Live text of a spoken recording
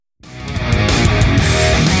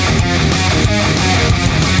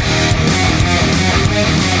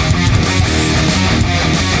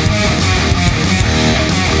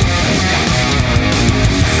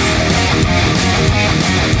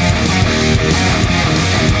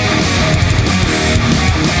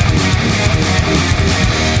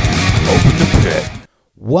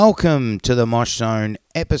Welcome to the Mosh Zone,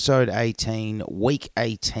 episode 18, week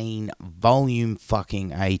 18, volume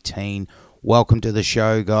fucking 18. Welcome to the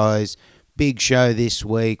show, guys. Big show this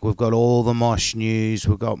week. We've got all the Mosh news,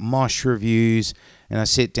 we've got Mosh reviews, and I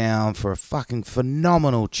sit down for a fucking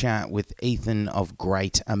phenomenal chat with Ethan of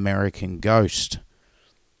Great American Ghost.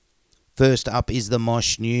 First up is the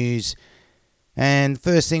Mosh news. And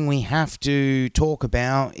first thing we have to talk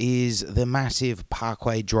about is the massive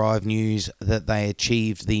Parkway Drive news that they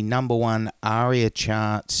achieved the number one ARIA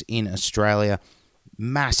charts in Australia.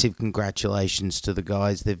 Massive congratulations to the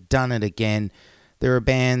guys. They've done it again. They're a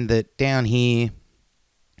band that down here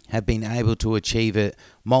have been able to achieve it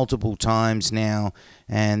multiple times now.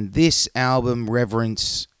 And this album,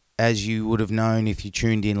 Reverence, as you would have known if you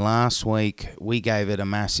tuned in last week, we gave it a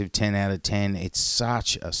massive 10 out of 10. It's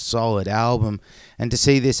such a solid album. And to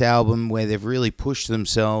see this album where they've really pushed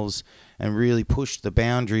themselves and really pushed the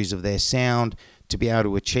boundaries of their sound to be able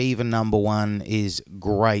to achieve a number one is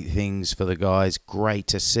great things for the guys. Great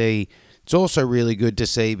to see. It's also really good to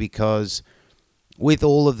see because with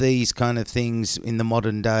all of these kind of things in the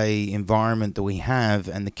modern day environment that we have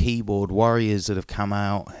and the keyboard warriors that have come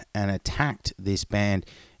out and attacked this band,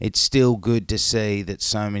 it's still good to see that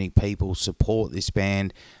so many people support this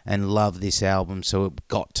band and love this album, so it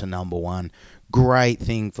got to number one. Great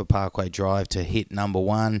thing for Parkway Drive to hit number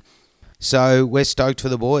one. So we're stoked for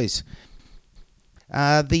the boys.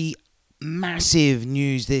 The massive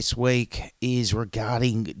news this week is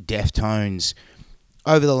regarding Deftones.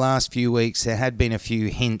 Over the last few weeks, there had been a few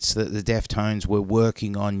hints that the Deftones were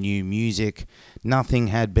working on new music. Nothing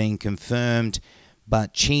had been confirmed,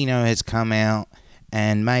 but Chino has come out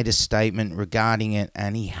and made a statement regarding it,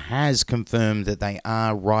 and he has confirmed that they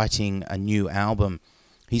are writing a new album.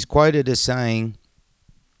 He's quoted as saying,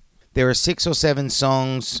 "There are 6 or 7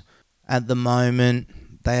 songs at the moment.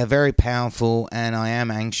 They are very powerful, and I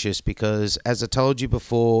am anxious because, as I told you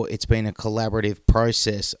before, it's been a collaborative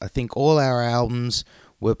process. I think all our albums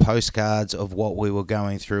were postcards of what we were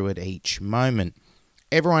going through at each moment.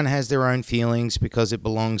 Everyone has their own feelings because it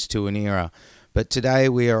belongs to an era. But today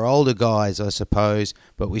we are older guys, I suppose,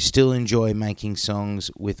 but we still enjoy making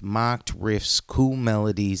songs with marked riffs, cool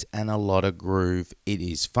melodies, and a lot of groove. It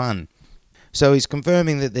is fun." So he's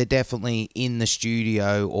confirming that they're definitely in the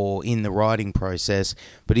studio or in the writing process,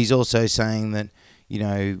 but he's also saying that,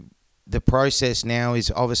 the process now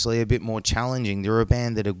is obviously a bit more challenging. They're a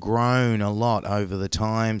band that have grown a lot over the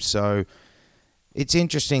time, so it's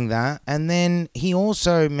interesting that. And then he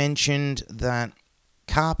also mentioned that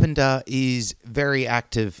Carpenter is very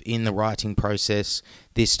active in the writing process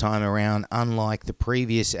this time around, unlike the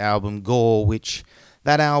previous album, Gore, which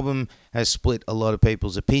that album has split a lot of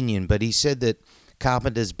people's opinion. But he said that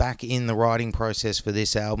Carpenter's back in the writing process for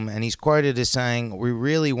this album, and he's quoted as saying, "We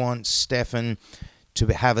really want Stefan to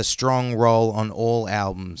have a strong role on all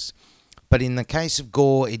albums. But in the case of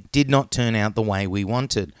Gore, it did not turn out the way we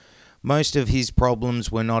wanted. Most of his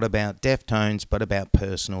problems were not about Deftones, but about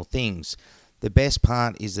personal things. The best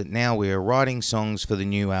part is that now we are writing songs for the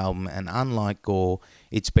new album, and unlike Gore,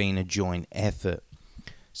 it's been a joint effort."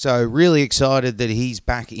 So really excited that he's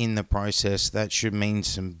back in the process. That should mean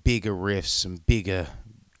some bigger riffs, some bigger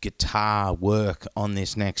guitar work on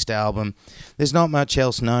this next album. There's not much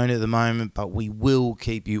else known at the moment, but we will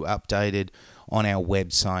keep you updated on our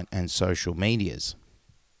website and social medias.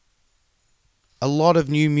 A lot of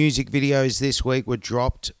new music videos this week were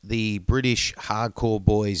dropped. The British hardcore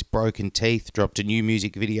boys Broken Teeth dropped a new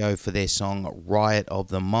music video for their song Riot of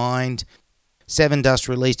the Mind. Seven Dust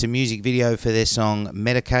released a music video for their song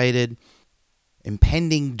Medicated.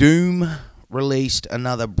 Impending Doom released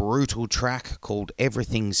another brutal track called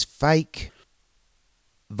Everything's Fake.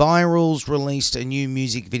 Virals released a new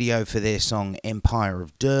music video for their song Empire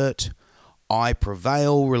of Dirt. I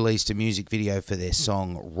Prevail released a music video for their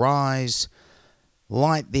song Rise.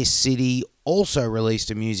 Light This City also released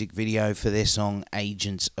a music video for their song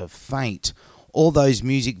Agents of Fate. All those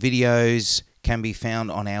music videos can be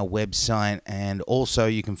found on our website, and also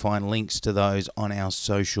you can find links to those on our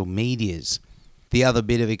social medias. The other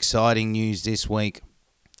bit of exciting news this week,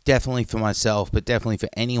 definitely for myself, but definitely for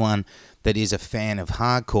anyone that is a fan of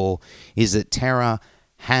hardcore, is that Terror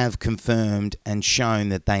have confirmed and shown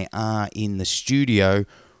that they are in the studio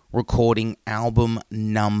recording album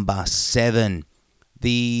number 7.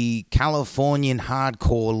 The Californian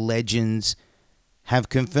hardcore legends have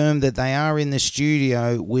confirmed that they are in the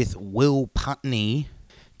studio with Will Putney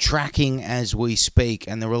tracking as we speak,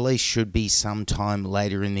 and the release should be sometime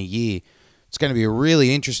later in the year. It's going to be a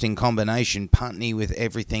really interesting combination. Putney with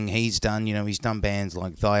everything he's done. He's done bands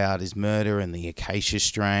like Thy Art Is Murder and the Acacia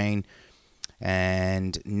Strain.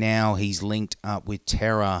 and now he's linked up with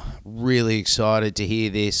Terra. Really excited to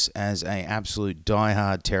hear this as a absolute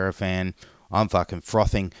diehard Terra fan. I'm fucking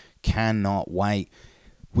frothing. Cannot wait.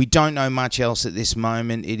 We don't know much else at this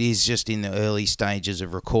moment. It is just in the early stages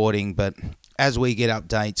of recording, but as we get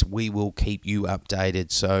updates, we will keep you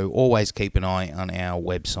updated. So always keep an eye on our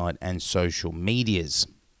website and social medias.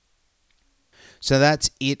 So that's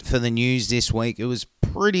it for the news this week. It was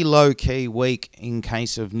pretty low-key week in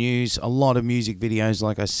case of news. A lot of music videos,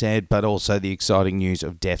 like I said, but also the exciting news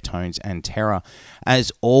of Deftones and Terra.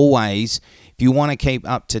 As always, if you want to keep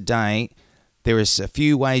up to date, there is a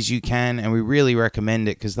few ways you can, and we really recommend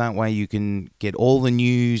it because that way you can get all the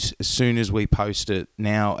news as soon as we post it.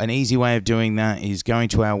 Now, an easy way of doing that is going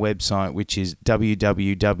to our website, which is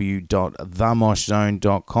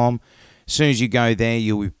www.themoshzone.com. As soon as you go there,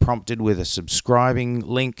 you'll be prompted with a subscribing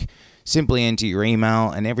link. Simply enter your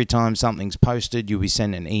email, and every time something's posted, you'll be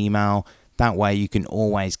sent an email. That way you can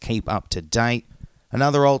always keep up to date.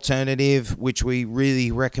 Another alternative, which we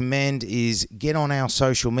really recommend, is get on our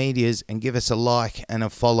social medias and give us a like and a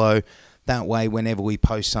follow. That way, whenever we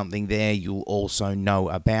post something there, you'll also know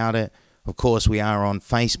about it. Of course, we are on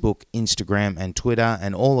Facebook, Instagram, and Twitter,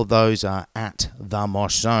 and all of those are at The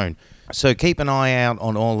Mosh Zone. So keep an eye out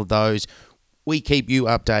on all of those. We keep you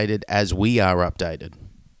updated as we are updated.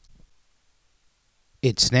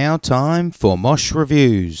 It's now time for Mosh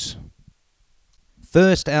Reviews.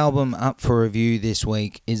 First album up for review this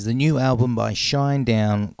week is the new album by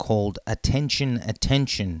Shinedown called Attention,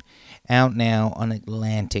 Attention, out now on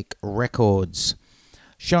Atlantic Records.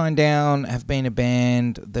 Shinedown have been a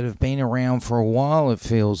band that have been around for a while, it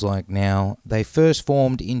feels like now. They first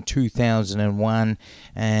formed in 2001,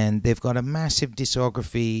 and they've got a massive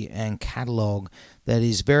discography and catalogue that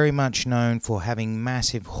is very much known for having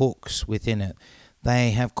massive hooks within it.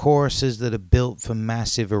 They have choruses that are built for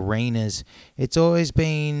massive arenas. It's always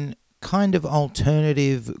been kind of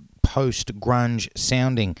alternative post-grunge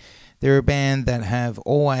sounding. They're a band that have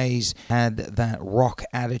always had that rock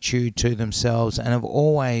attitude to themselves and have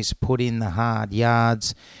always put in the hard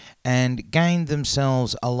yards and gained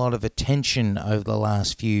themselves a lot of attention over the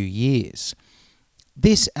last few years.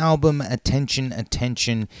 This album, Attention,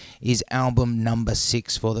 Attention, is album number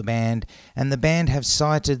 6 for the band, and the band have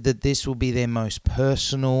cited that this will be their most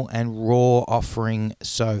personal and raw offering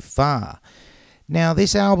so far. Now,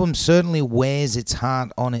 this album certainly wears its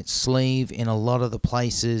heart on its sleeve in a lot of the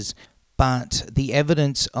places, but the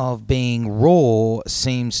evidence of being raw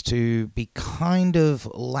seems to be kind of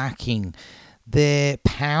lacking. Their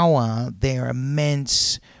power, their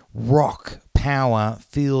immense rock power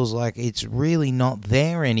feels like it's really not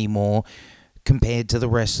there anymore compared to the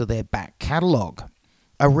rest of their back catalogue.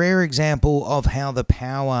 A rare example of how the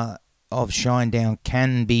power of Shinedown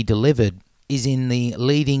can be delivered is in the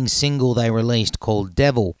leading single they released called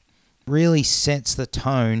Devil. It really sets the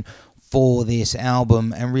tone for this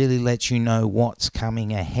album and really lets you know what's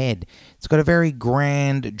coming ahead. It's got a very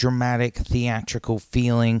grand, dramatic, theatrical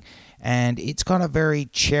feeling, and it's got a very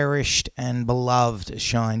cherished and beloved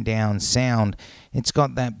Shinedown sound. It's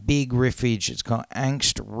got that big riffage, it's got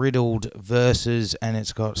angst-riddled verses, and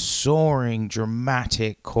it's got soaring,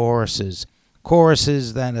 dramatic choruses.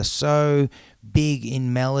 Choruses that are so big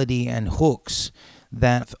in melody and hooks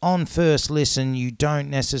that on first listen you don't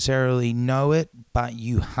necessarily know it, but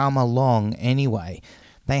you hum along anyway.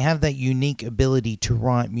 They have that unique ability to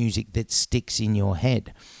write music that sticks in your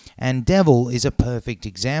head. And Devil is a perfect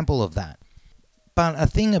example of that. But a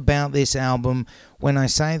thing about this album, when I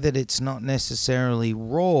say that it's not necessarily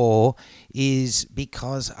raw, is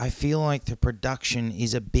because I feel like the production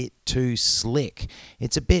is a bit too slick.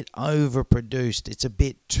 It's a bit overproduced. It's a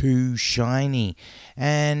bit too shiny.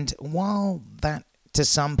 And while that to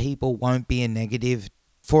some people won't be a negative,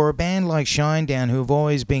 for a band like Shinedown, who have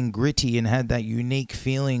always been gritty and had that unique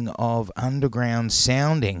feeling of underground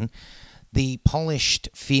sounding, the polished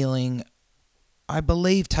feeling, I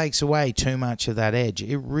believe, takes away too much of that edge.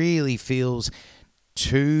 It really feels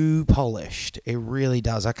too polished. It really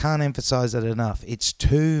does. I can't emphasize that enough. It's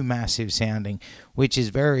too massive sounding, which is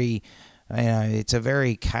very, it's a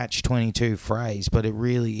very catch-22 phrase, but it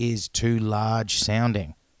really is too large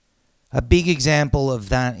sounding. A big example of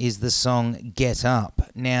that is the song Get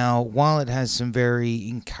Up. Now, while it has some very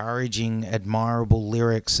encouraging, admirable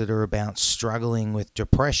lyrics that are about struggling with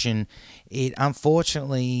depression, it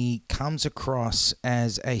unfortunately comes across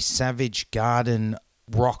as a Savage Garden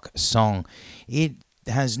rock song. It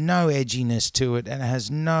has no edginess to it and it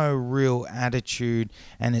has no real attitude,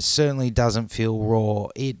 and it certainly doesn't feel raw.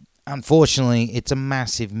 Unfortunately, it's a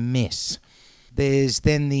massive miss. There's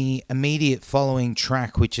then the immediate following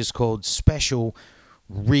track, which is called Special,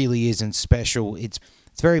 really isn't special. It's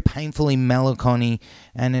very painfully melancholy,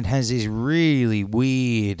 and it has this really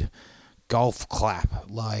weird golf clap.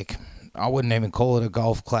 Like, I wouldn't even call it a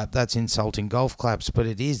golf clap. That's insulting golf claps, but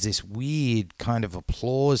it is this weird kind of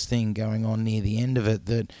applause thing going on near the end of it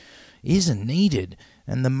that isn't needed.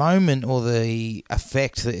 And the moment or the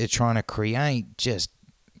effect that you're trying to create just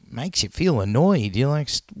makes you feel annoyed. You're like,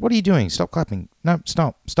 what are you doing? Stop clapping. No,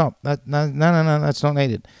 stop. No, that's not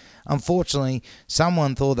needed. Unfortunately,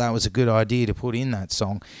 someone thought that was a good idea to put in that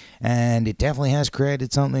song, and it definitely has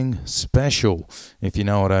created something special, if you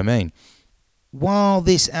know what I mean. While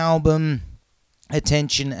this album,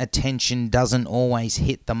 Attention, doesn't always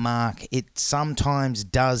hit the mark, it sometimes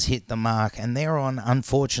does hit the mark, and they're on,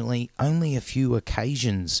 unfortunately, only a few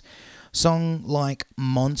occasions. Song like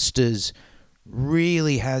Monsters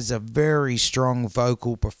really has a very strong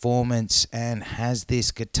vocal performance and has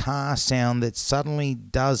this guitar sound that suddenly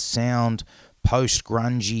does sound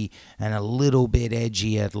post-grungy and a little bit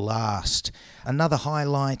edgy at last. Another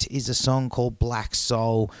highlight is a song called Black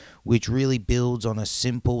Soul, which really builds on a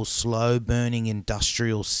simple, slow-burning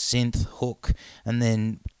industrial synth hook and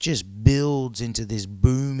then just builds into this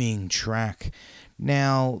booming track.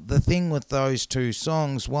 Now, the thing with those two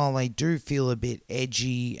songs, while they do feel a bit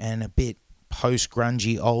edgy and a bit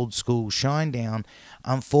post-grungy old school Shinedown,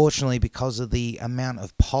 unfortunately, because of the amount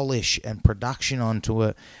of polish and production onto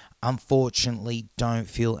it, unfortunately don't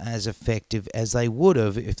feel as effective as they would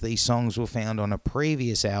have if these songs were found on a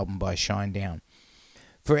previous album by Shinedown.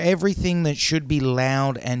 For everything that should be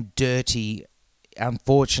loud and dirty,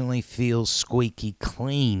 unfortunately feels squeaky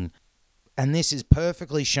clean. And this is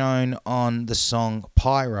perfectly shown on the song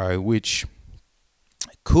Pyro, which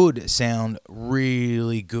could sound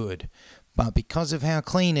really good. But because of how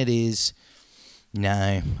clean it is,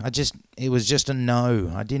 no, it was just a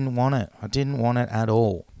no. I didn't want it. I didn't want it at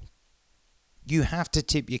all. You have to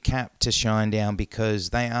tip your cap to Shinedown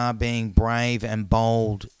because they are being brave and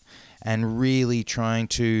bold and really trying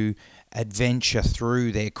to adventure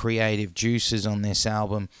through their creative juices on this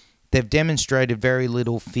album. They've demonstrated very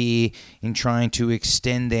little fear in trying to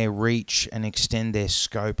extend their reach and extend their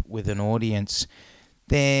scope with an audience.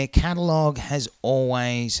 Their catalogue has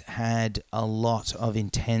always had a lot of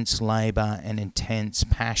intense labour and intense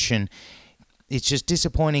passion. It's just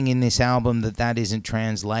disappointing in this album that isn't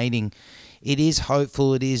translating. It is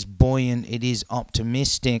hopeful, it is buoyant, it is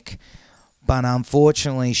optimistic, but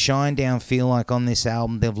unfortunately Shinedown feel like on this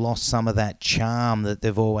album they've lost some of that charm that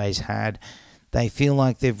they've always had. They feel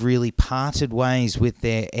like they've really parted ways with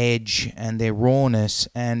their edge and their rawness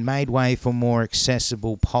and made way for more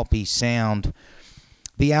accessible poppy sound.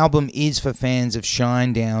 The album is for fans of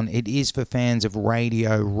Shinedown. It is for fans of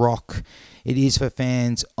radio rock. It is for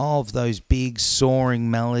fans of those big soaring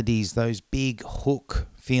melodies, those big hook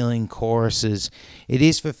feeling choruses. It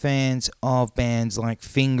is for fans of bands like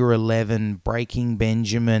Finger 11, Breaking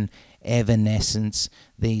Benjamin, Evanescence,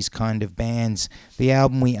 these kind of bands. The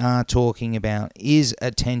album we are talking about is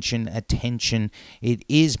Attention. It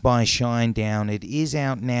is by Shinedown. It is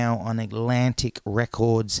out now on Atlantic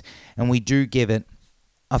Records, and we do give it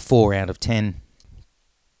a 4 out of 10.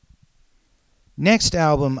 Next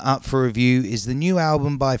album up for review is the new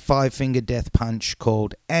album by Five Finger Death Punch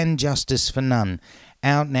called And Justice for None,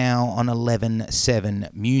 out now on 11/7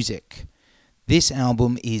 Music. This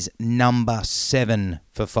album is number 7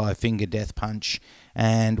 for Five Finger Death Punch,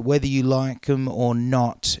 and whether you like them or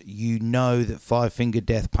not, you know that Five Finger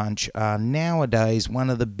Death Punch are nowadays one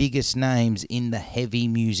of the biggest names in the heavy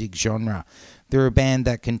music genre. They're a band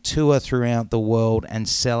that can tour throughout the world and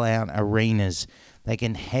sell out arenas. They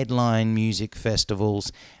can headline music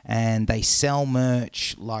festivals and they sell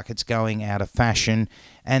merch like it's going out of fashion.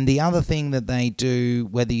 And the other thing that they do,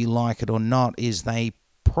 whether you like it or not, is they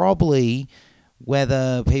probably,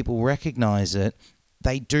 whether people recognize it,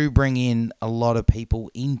 they do bring in a lot of people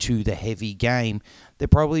into the heavy game. They're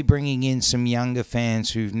probably bringing in some younger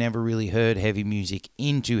fans who've never really heard heavy music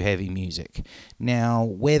into heavy music. Now,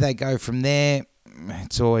 where they go from there,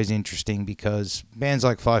 it's always interesting because bands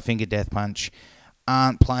like Five Finger Death Punch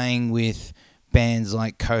aren't playing with bands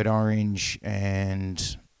like Code Orange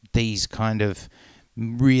and these kind of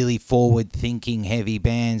really forward-thinking heavy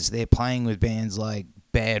bands. They're playing with bands like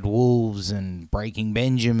Bad Wolves and Breaking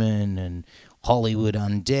Benjamin and Hollywood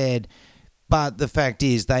Undead, but the fact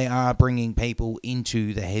is they are bringing people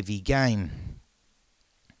into the heavy game.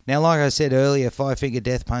 Now, like I said earlier, Five Finger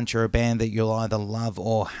Death Punch are a band that you'll either love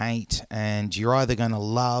or hate, and you're either going to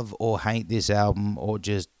love or hate this album or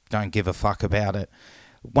just don't give a fuck about it.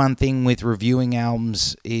 One thing with reviewing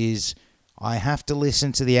albums is I have to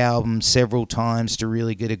listen to the album several times to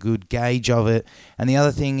really get a good gauge of it. And the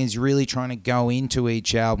other thing is really trying to go into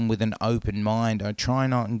each album with an open mind. I try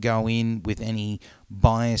not to go in with any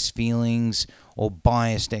biased feelings or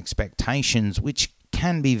biased expectations, which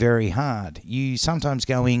can be very hard. You sometimes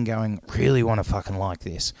go in going, really want to fucking like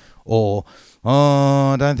this, or,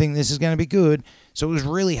 oh, I don't think this is going to be good. So it was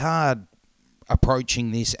really hard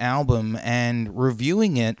approaching this album, and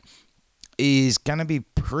reviewing it is going to be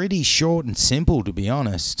pretty short and simple, to be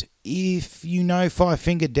honest. If you know Five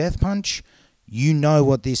Finger Death Punch, you know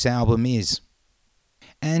what this album is.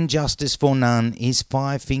 And Justice for None is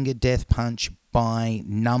Five Finger Death Punch by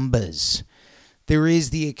numbers. There is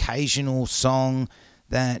the occasional song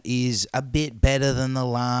that is a bit better than the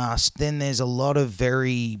last. Then there's a lot of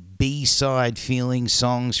very B-side feeling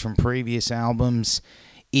songs from previous albums.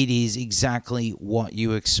 It is exactly what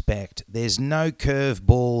you expect. There's no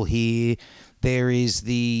curveball here. There is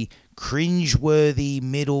the cringeworthy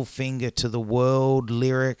middle finger to the world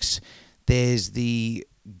lyrics. There's the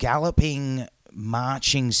galloping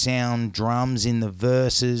marching sound drums in the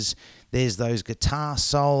verses. There's those guitar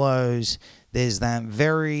solos. There's that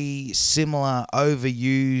very similar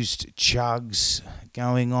overused chugs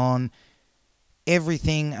going on.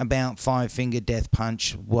 Everything about Five Finger Death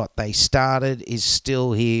Punch, what they started, is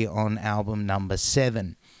still here on album number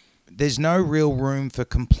 7. There's no real room for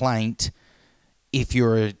complaint if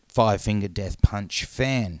you're a Five Finger Death Punch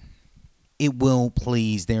fan. It will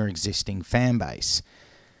please their existing fan base.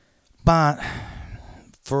 But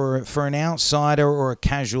for an outsider or a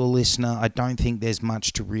casual listener, I don't think there's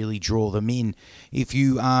much to really draw them in. If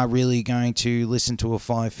you are really going to listen to a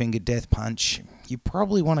Five Finger Death Punch, you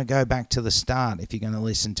probably want to go back to the start if you're going to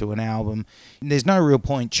listen to an album. There's no real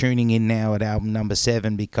point tuning in now at album number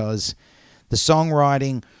 7 because the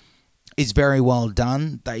songwriting is very well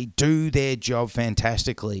done. They do their job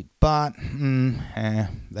fantastically, but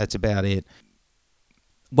that's about it.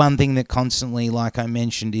 One thing that constantly, like I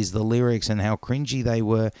mentioned, is the lyrics and how cringy they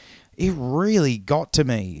were. It really got to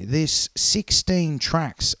me. There's 16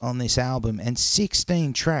 tracks on this album and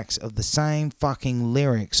 16 tracks of the same fucking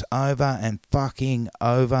lyrics over and fucking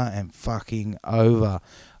over and fucking over.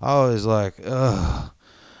 I was like, ugh.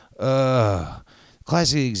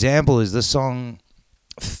 Classic example is the song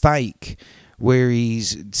Fake, where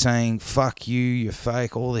he's saying, fuck you, you're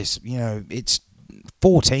fake, all this, it's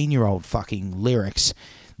 14-year-old fucking lyrics.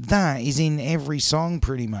 That is in every song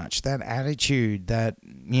pretty much. That attitude that,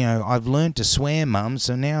 I've learned to swear, mum,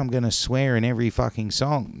 so now I'm going to swear in every fucking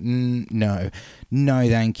song. No,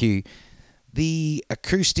 thank you. The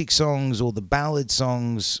acoustic songs or the ballad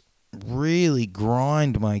songs really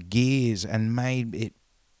grind my gears and made it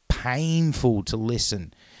painful to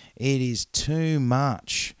listen. It is too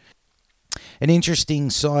much. An interesting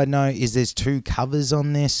side note is there's 2 covers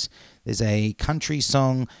on this. There's a country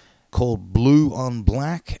song called Blue on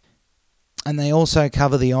Black, and they also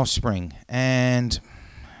cover The Offspring, and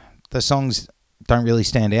the songs don't really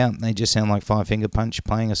stand out. They just sound like Five Finger Punch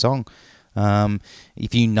playing a song.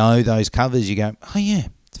 If you know those covers, you go, oh yeah,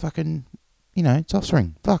 it's fucking, it's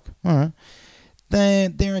Offspring. Fuck, all right.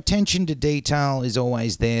 Their attention to detail is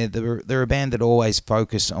always there. They're a band that always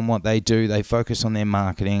focus on what they do. They focus on their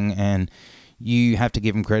marketing, and you have to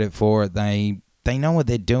give them credit for it. They know what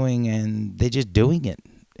they're doing, and they're just doing it.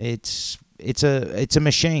 It's a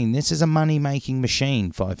machine. This is a money-making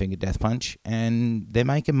machine, Five Finger Death Punch, and they're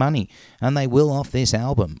making money, and they will off this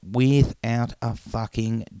album, without a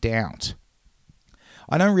fucking doubt.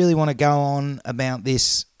 I don't really want to go on about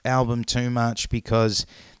this album too much because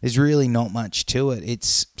there's really not much to it.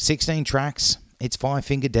 It's 16 tracks. It's Five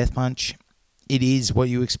Finger Death Punch. It is what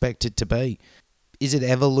you expect it to be. Is it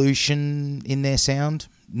evolution in their sound?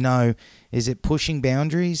 No. Is it pushing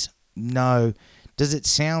boundaries? No. Does it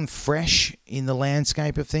sound fresh in the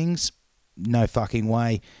landscape of things? No fucking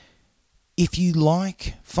way. If you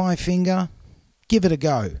like Five Finger, give it a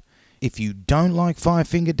go. If you don't like Five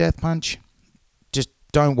Finger Death Punch, just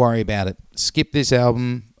don't worry about it. Skip this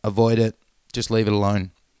album, avoid it, just leave it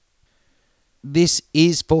alone. This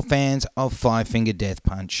is for fans of Five Finger Death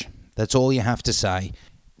Punch. That's all you have to say.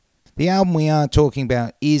 The album we are talking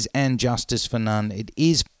about is And Justice for None. It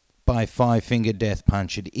is by Five Finger Death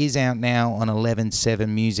Punch. It is out now on 11/7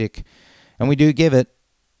 Music, and we do give it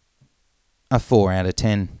a 4 out of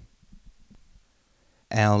 10.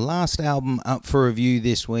 Our last album up for review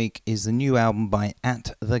this week is the new album by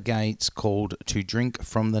At the Gates called To Drink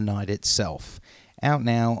From the Night Itself, out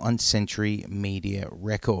now on Century Media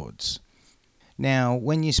Records. Now,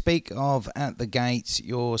 when you speak of At the Gates,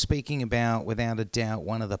 you're speaking about, without a doubt,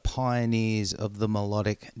 one of the pioneers of the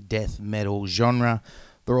melodic death metal genre,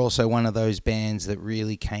 They're also one of those bands that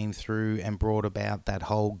really came through and brought about that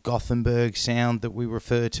whole Gothenburg sound that we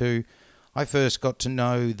refer to. I first got to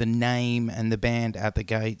know the name and the band At the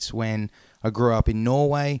Gates when I grew up in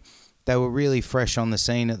Norway. They were really fresh on the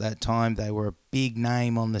scene at that time. They were a big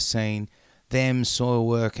name on the scene. Them,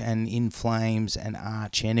 Soilwork and In Flames and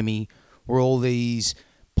Arch Enemy were all these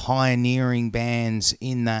pioneering bands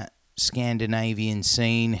in that Scandinavian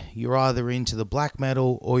scene. You're either into the black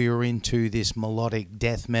metal or you're into this melodic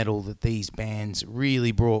death metal that these bands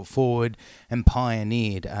really brought forward and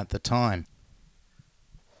pioneered at the time.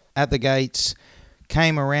 At the Gates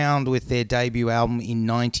came around with their debut album in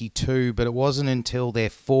 92, but it wasn't until their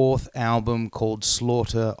fourth album called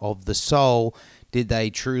Slaughter of the Soul did they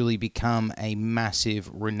truly become a massive,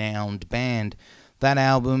 renowned band. That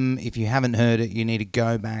album, if you haven't heard it, you need to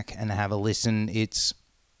go back and have a listen. It's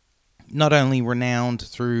not only renowned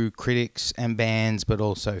through critics and bands, but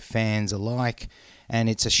also fans alike, and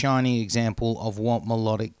it's a shining example of what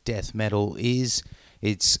melodic death metal is.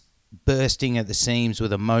 It's bursting at the seams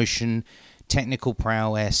with emotion, technical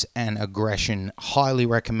prowess, and aggression. Highly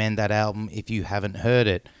recommend that album if you haven't heard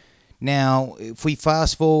it. Now, if we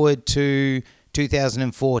fast forward to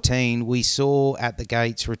 2014, we saw At the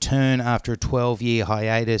Gates return after a 12-year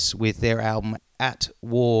hiatus with their album At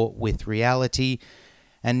War with Reality.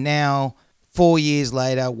 And now, 4 years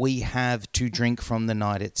later, we have To Drink from the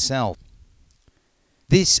Night Itself.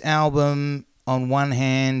 This album, on one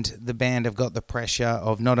hand, the band have got the pressure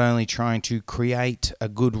of not only trying to create a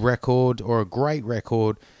good record or a great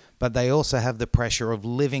record, but they also have the pressure of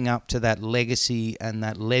living up to that legacy and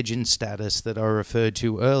that legend status that I referred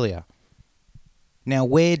to earlier. Now,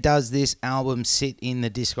 where does this album sit in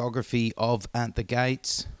the discography of At the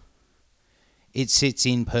Gates? It sits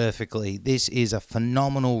in perfectly. This is a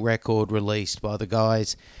phenomenal record released by the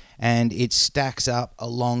guys, and it stacks up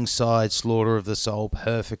alongside Slaughter of the Soul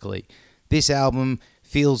perfectly. This album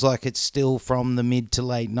feels like it's still from the mid to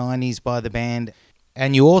late 90s by the band,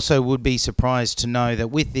 and you also would be surprised to know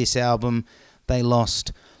that with this album, they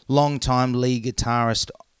lost longtime lead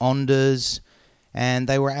guitarist Anders, and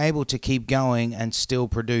they were able to keep going and still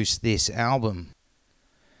produce this album.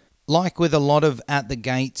 Like with a lot of At the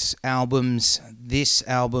Gates albums, this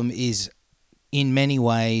album is in many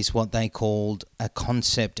ways what they called a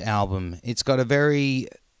concept album. It's got a very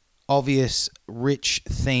obvious, rich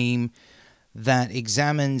theme that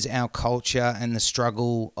examines our culture and the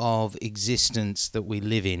struggle of existence that we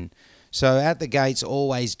live in. So At the Gates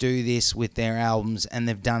always do this with their albums, and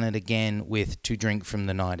they've done it again with To Drink from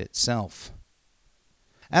the Night Itself.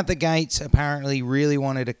 At the Gates apparently really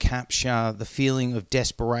wanted to capture the feeling of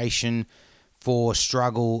desperation for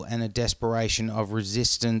struggle and a desperation of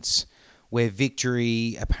resistance where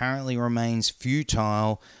victory apparently remains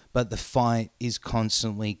futile, but the fight is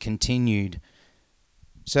constantly continued.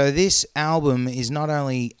 So this album is not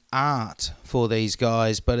only art for these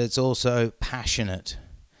guys, but it's also passionate.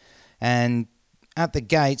 And At the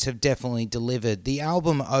Gates have definitely delivered. The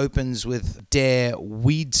album opens with Der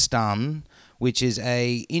Wiedstand, which is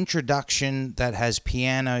a introduction that has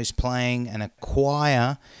pianos playing and a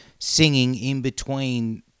choir singing in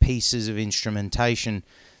between pieces of instrumentation.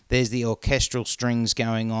 There's the orchestral strings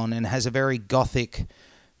going on and has a very gothic,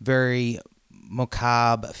 very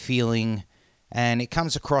macabre feeling, and it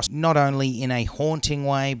comes across not only in a haunting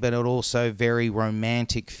way, but it also very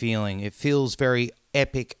romantic feeling. It feels very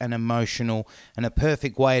epic and emotional, and a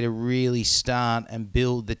perfect way to really start and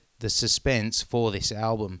build the suspense for this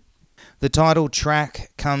album. The title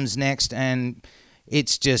track comes next, and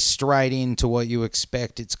it's just straight into what you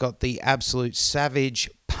expect. It's got the absolute savage,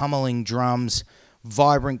 pummeling drums,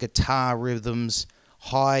 vibrant guitar rhythms,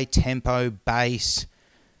 high tempo bass,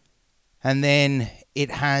 and then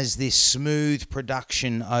it has this smooth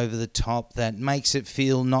production over the top that makes it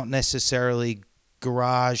feel not necessarily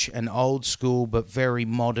garage and old school, but very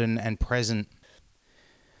modern and present.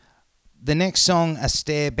 The next song, A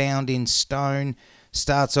Stair Bound in Stone,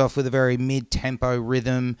 starts off with a very mid-tempo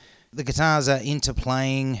rhythm. The guitars are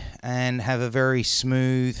interplaying and have a very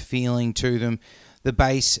smooth feeling to them. The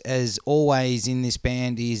bass, as always in this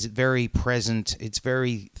band, is very present. It's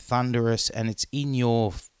very thunderous and it's in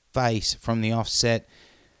your face from the offset.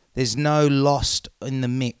 There's no lost in the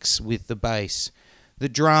mix with the bass. The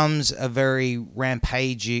drums are very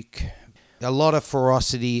rampagic, a lot of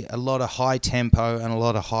ferocity, a lot of high tempo and a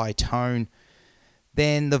lot of high tone.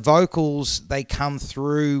 Then the vocals, they come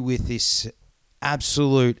through with this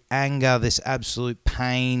absolute anger, this absolute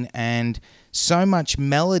pain, and so much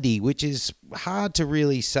melody, which is hard to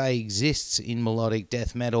really say exists in melodic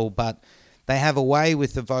death metal, but they have a way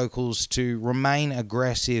with the vocals to remain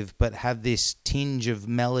aggressive but have this tinge of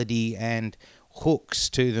melody and hooks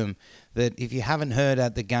to them that if you haven't heard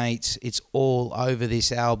At the Gates, it's all over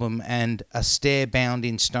this album, and A Stair Bound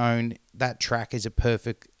in Stone, that track is a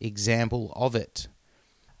perfect example of it.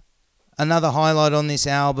 Another highlight on this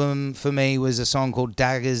album for me was a song called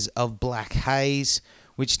Daggers of Black Haze,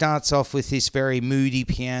 which starts off with this very moody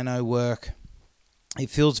piano work. It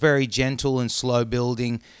feels very gentle and slow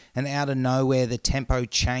building, and out of nowhere the tempo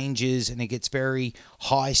changes and it gets very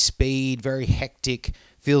high speed, very hectic,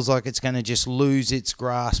 feels like it's going to just lose its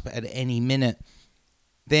grasp at any minute.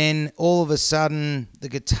 Then all of a sudden the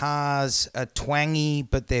guitars are twangy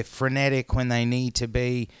but they're frenetic when they need to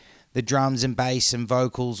be. The drums and bass and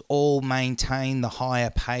vocals all maintain the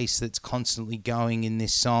higher pace that's constantly going in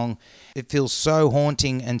this song. It feels so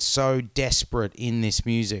haunting and so desperate in this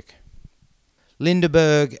music.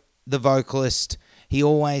 Lindeberg, the vocalist, he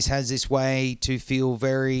always has this way to feel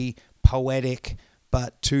very poetic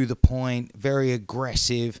but to the point, very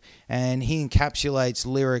aggressive, and he encapsulates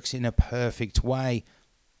lyrics in a perfect way.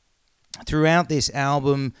 Throughout this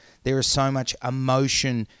album, there is so much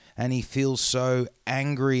emotion, and he feels so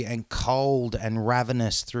angry and cold and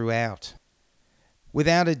ravenous throughout.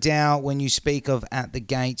 Without a doubt, when you speak of At the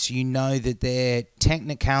Gates, you know that their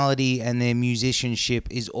technicality and their musicianship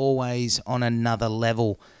is always on another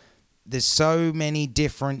level. There's so many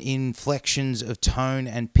different inflections of tone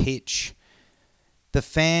and pitch. The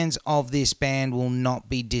fans of this band will not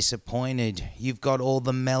be disappointed. You've got all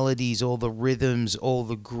the melodies, all the rhythms, all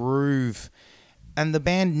the groove. And the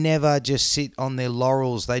band never just sit on their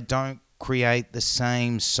laurels. They don't create the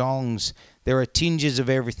same songs. There are tinges of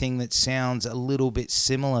everything that sounds a little bit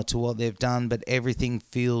similar to what they've done, but everything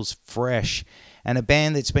feels fresh. And a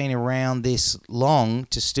band that's been around this long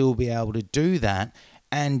to still be able to do that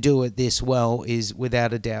and do it this well is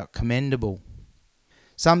without a doubt commendable.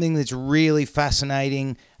 Something that's really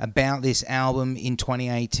fascinating about this album in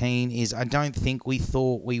 2018 is I don't think we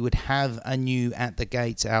thought we would have a new At the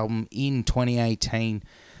Gates album in 2018.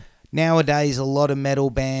 Nowadays, a lot of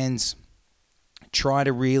metal bands try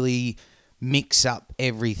to really mix up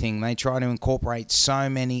everything. They try to incorporate so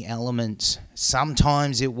many elements.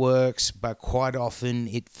 Sometimes it works, but quite often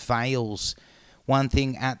it fails. One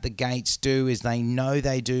thing At the Gates do is they know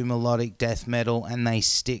they do melodic death metal and they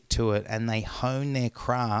stick to it and they hone their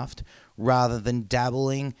craft rather than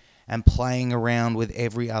dabbling and playing around with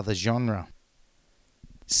every other genre.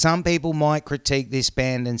 Some people might critique this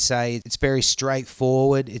band and say it's very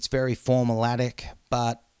straightforward, it's very formulaic,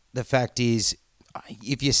 but the fact is,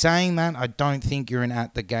 if you're saying that, I don't think you're an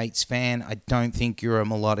At the Gates fan. I don't think you're a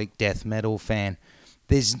melodic death metal fan.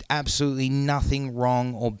 There's absolutely nothing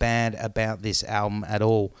wrong or bad about this album at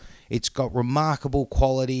all. It's got remarkable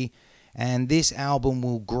quality, and this album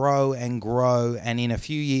will grow and grow, and in a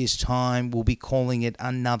few years' time, we'll be calling it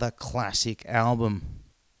another classic album.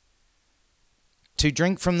 To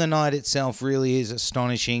Drink from the Night itself really is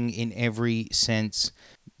astonishing in every sense.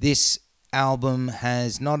 This album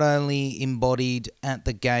has not only embodied At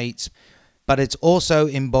the Gates, but it's also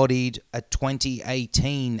embodied a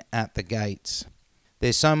 2018 At the Gates.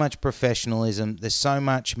 There's so much professionalism, there's so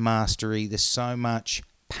much mastery, there's so much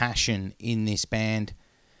passion in this band.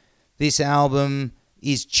 This album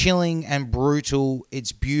is chilling and brutal,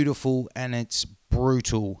 it's beautiful and it's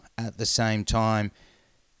brutal at the same time.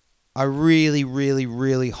 I really, really,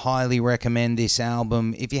 really highly recommend this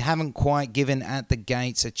album. If you haven't quite given At the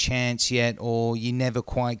Gates a chance yet, or you never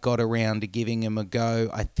quite got around to giving them a go,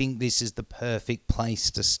 I think this is the perfect place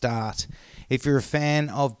to start. If you're a fan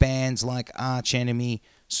of bands like Arch Enemy,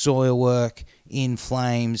 Soilwork, In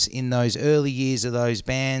Flames, in those early years of those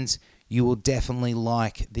bands, you will definitely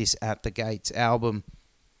like this At the Gates album.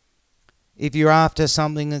 If you're after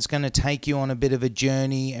something that's going to take you on a bit of a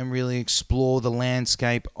journey and really explore the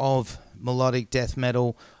landscape of melodic death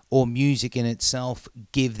metal or music in itself,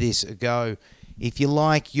 give this a go. If you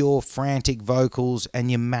like your frantic vocals and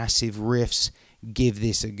your massive riffs, give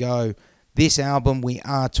this a go. This album we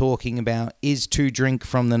are talking about is To Drink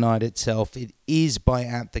from the Night itself. It is by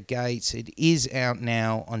At the Gates. It is out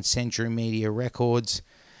now on Century Media Records.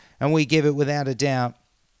 And we give it, without a doubt,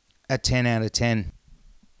 a 10 out of 10.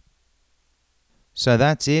 So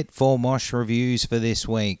that's it for Mosh Reviews for this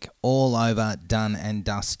week. All over, done and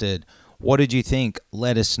dusted. What did you think?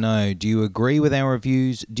 Let us know. Do you agree with our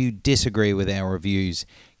reviews? Do you disagree with our reviews?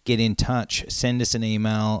 Get in touch. Send us an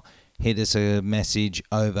email. Hit us a message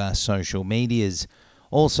over social medias.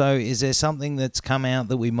 Also, is there something that's come out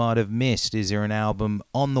that we might have missed? Is there an album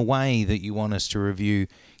on the way that you want us to review?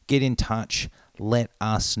 Get in touch. Let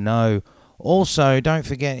us know. Also, don't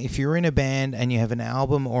forget, if you're in a band and you have an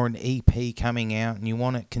album or an EP coming out and you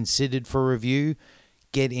want it considered for review,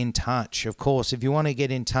 get in touch. Of course, if you want to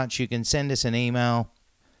get in touch, you can send us an email,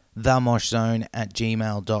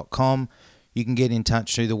 themoshzone@gmail.com. You can get in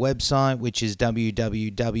touch through the website, which is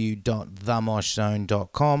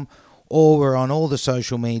www.themoshzone.com, or we're on all the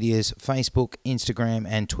social medias, Facebook, Instagram,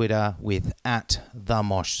 and Twitter with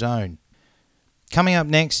 @themoshzone. Coming up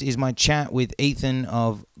next is my chat with Ethan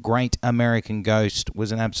of Great American Ghost. It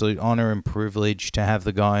was an absolute honor and privilege to have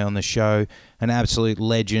the guy on the show. An absolute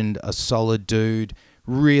legend, a solid dude.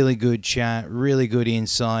 Really good chat, really good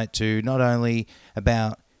insight to not only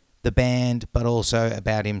about the band, but also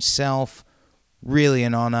about himself. Really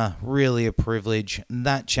an honor, really a privilege.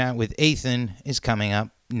 That chat with Ethan is coming up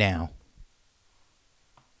now.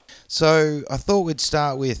 So I thought we'd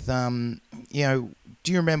start with, do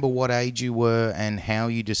you remember what age you were and how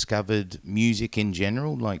you discovered music in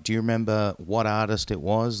general? Like, do you remember what artist it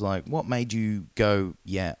was? Like, what made you go,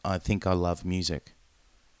 yeah, I think I love music?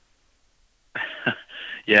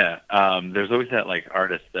 Yeah, there's always that, like,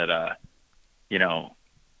 artist that,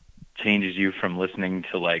 changes you from listening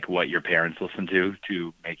to, like, what your parents listen to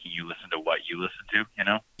making you listen to what you listen to,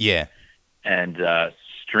 Yeah. And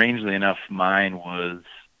strangely enough, mine was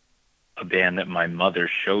a band that my mother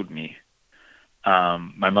showed me.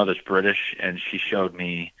 My mother's British, and she showed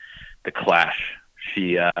me The Clash.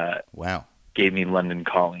 She wow. gave me London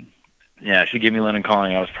Calling. Yeah, she gave me London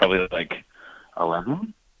Calling. I was probably like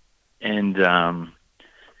 11, and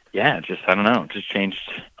just I don't know, just changed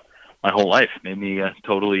my whole life. Made me a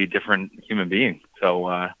totally different human being. So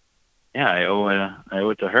I owe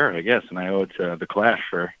it to her, I guess, and I owe it to The Clash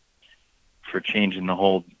for changing the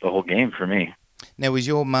whole game for me. Now, was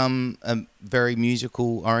your mum very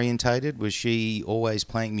musical orientated? Was she always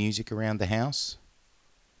playing music around the house?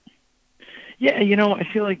 Yeah, I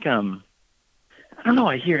feel like I don't know.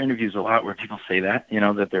 I hear interviews a lot where people say that,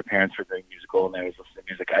 that their parents were very musical and they always listen to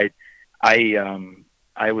music. I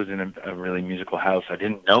was in a really musical house. I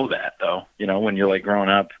didn't know that though. When you're like growing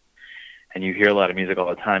up and you hear a lot of music all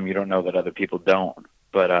the time, you don't know that other people don't.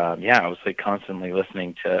 But I was like constantly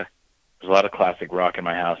listening to. There's a lot of classic rock in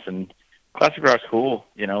my house, and classic rock's cool,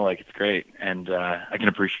 like it's great, and I can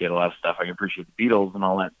appreciate a lot of stuff. I can appreciate the Beatles and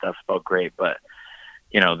all that stuff. It's all great, but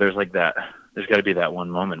there's like that. There's got to be that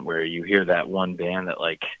one moment where you hear that one band that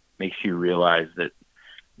like makes you realize that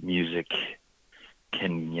music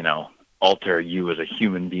can, alter you as a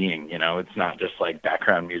human being. It's not just like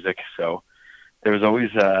background music. So there was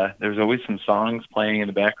always some songs playing in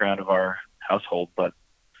the background of our household, but.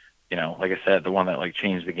 Like I said, the one that like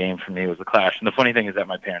changed the game for me was The Clash. And the funny thing is that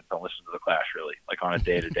my parents don't listen to The Clash really, like on a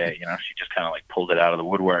day to day. She just kind of like pulled it out of the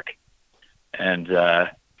woodwork and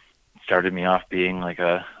started me off being like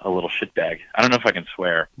a little shitbag. I don't know if I can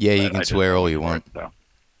swear. Yeah, you can swear all you want. So.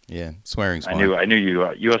 Yeah, swearing's fine. I knew you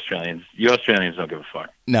Australians don't give a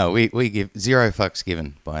fuck. No, we give zero fucks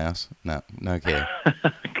given by us. No care.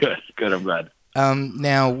 Good. I'm glad.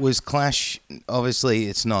 Now, was Clash, obviously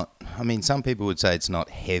it's not, some people would say it's not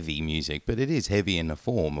heavy music, but it is heavy in a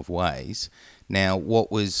form of ways. Now,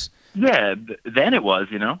 what was... Yeah, then it was,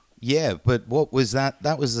 Yeah, but what was that?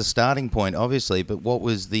 That was the starting point, obviously, but what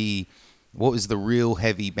was the real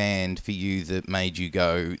heavy band for you that made you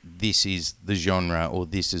go, this is the genre or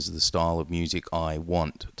this is the style of music I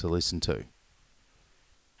want to listen to?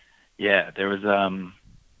 Yeah, there was, so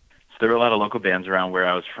there were a lot of local bands around where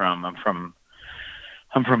I was from. I'm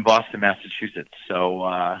from Boston, Massachusetts, so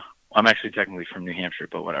I'm actually technically from New Hampshire,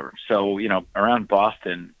 but whatever. So, around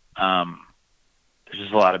Boston, there's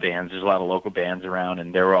just a lot of bands. There's a lot of local bands around,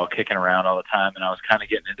 and they were all kicking around all the time, and I was kind of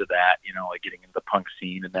getting into that, like getting into the punk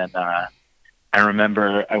scene. And then I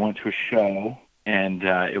remember I went to a show, and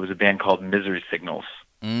it was a band called Misery Signals.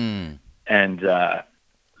 Mm. And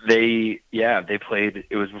they played,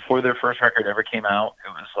 it was before their first record ever came out. It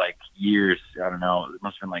was like years, I don't know, it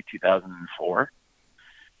must have been like 2004.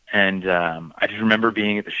 And I just remember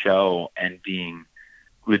being at the show and being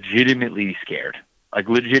legitimately scared, like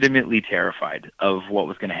legitimately terrified of what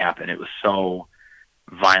was going to happen. It was so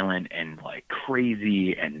violent and like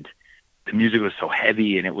crazy, and the music was so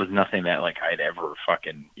heavy, and it was nothing that like I'd ever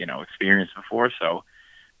fucking, experienced before. So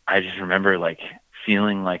I just remember like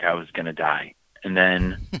feeling like I was going to die, and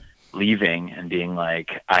then leaving and being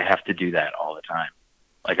like, I have to do that all the time.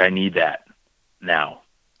 Like I need that now.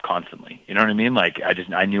 Constantly, you know what I mean? Like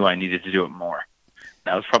I knew I needed to do it more.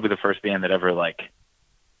 That was probably the first band that ever like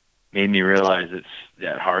made me realize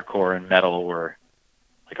that hardcore and metal were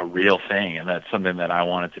like a real thing, and that's something that I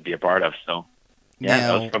wanted to be a part of. So yeah,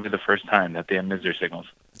 that was probably the first time that they had Misery Signals.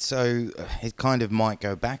 So it kind of might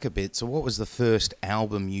go back a bit. So what was the first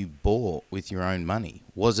album you bought with your own money?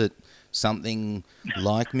 Was it something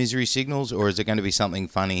like Misery Signals, or is it going to be something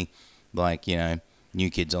funny like, New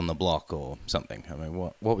Kids on the Block or something? I mean,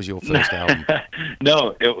 what was your first album?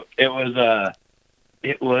 No, it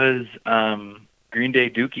was Green Day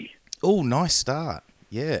Dookie. Oh, nice start.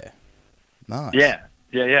 Yeah, nice. Yeah.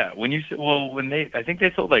 I think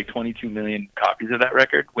they sold like 22 million copies of that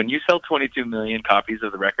record. When you sell 22 million copies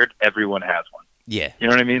of the record, everyone has one. Yeah. You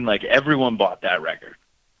know what I mean? Like everyone bought that record.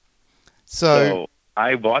 So, So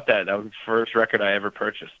I bought that. That was the first record I ever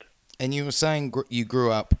purchased. and you were saying you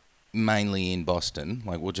grew up mainly in Boston.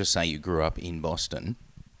 Like, we'll just say you grew up in Boston.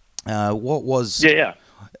 What was Yeah.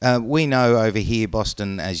 we know over here,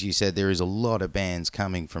 Boston, as you said, there is a lot of bands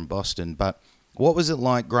coming from Boston. But what was it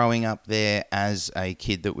like growing up there as a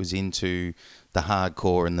kid that was into the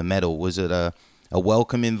hardcore and the metal? Was it a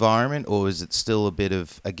welcome environment, or is it still a bit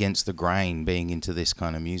of against the grain being into this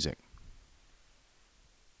kind of music?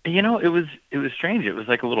 You know, it was strange. It was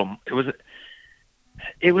like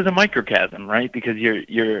it was a microcosm, right? Because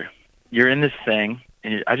you're in this thing,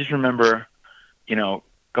 and I just remember, you know,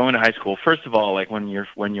 going to high school. First of all, like when you're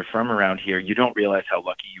from around here, you don't realize how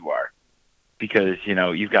lucky you are because you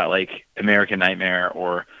know you've got like American Nightmare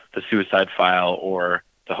or the Suicide File or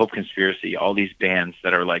the Hope Conspiracy, all these bands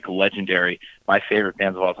that are like legendary, my favorite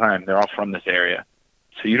bands of all time. They're all from this area,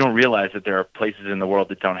 so you don't realize that there are places in the world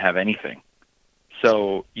that don't have anything.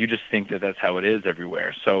 So you just think that that's how it is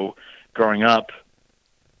everywhere. So growing up,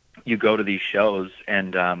 you go to these shows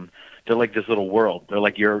and they're like this little world. They're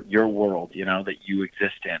like your world, you know, that you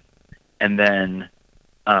exist in. And then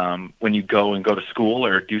when you go to school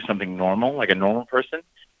or do something normal, like a normal person,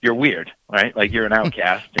 you're weird, right? Like you're an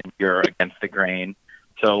outcast and you're against the grain.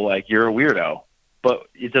 So like you're a weirdo. But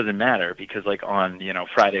it doesn't matter because like on, you know,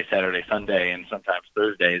 Friday, Saturday, Sunday, and sometimes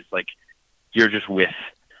Thursdays, like you're just with,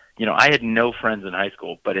 you know, I had no friends in high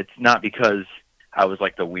school, but it's not because I was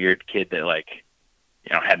like the weird kid that like,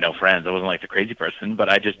 you know, had no friends. I wasn't like the crazy person, but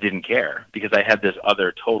I just didn't care because I had this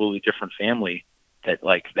other totally different family that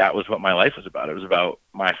like that was what my life was about. It was about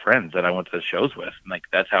my friends that I went to the shows with, and like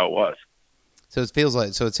that's how it was. So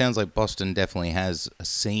it sounds like Boston definitely has a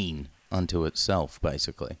scene unto itself,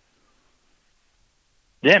 basically.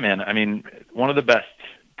 Yeah, man. I mean, one of the best,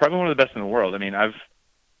 probably one of the best in the world. I mean, I've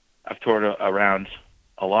toured around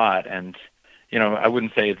a lot, and you know, I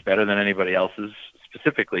wouldn't say it's better than anybody else's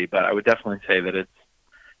specifically, but I would definitely say that it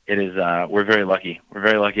is. We're very lucky. We're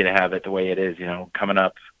very lucky to have it the way it is. You know, coming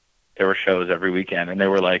up, there were shows every weekend, and they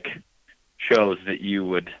were like shows that you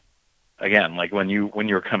would, again, like when you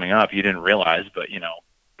were coming up, you didn't realize, but you know,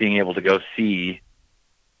 being able to go see,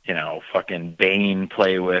 you know, fucking Bane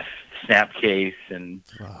play with Snapcase and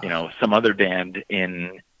you know some other band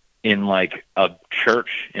in like a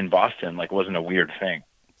church in Boston, like wasn't a weird thing.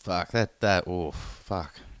 Fuck oh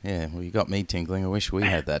fuck. Yeah, well, you got me tinkling. I wish we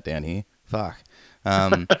had that down here. Fuck.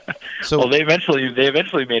 So well, they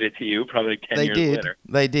eventually made it to you, probably 10 years later.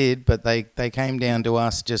 They did, but they came down to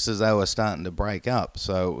us just as they were starting to break up.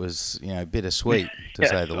 So it was, you know, bittersweet to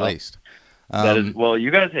say the least. That is well. You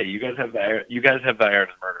guys have the Iron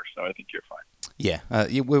and Murder, so I think you're fine. Yeah,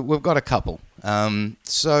 we've got a couple.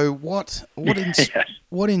 So what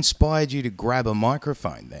what inspired you to grab a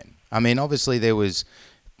microphone then? I mean, obviously there was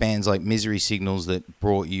bands like Misery Signals that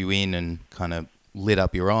brought you in and kind of lit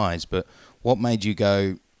up your eyes, but what made you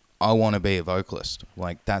go, I want to be a vocalist?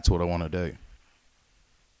 Like, that's what I want to do.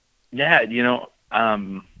 Yeah, you know, I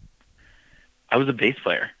was a bass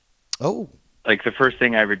player. Oh. Like the first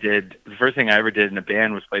thing I ever did in a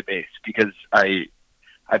band was play bass because I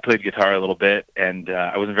played guitar a little bit and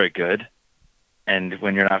I wasn't very good. And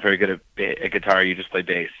when you're not very good at guitar, you just play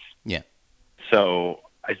bass. Yeah. So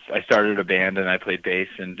I started a band and I played bass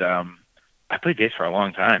and I played bass for a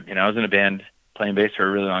long time. You know, I was in a band playing bass for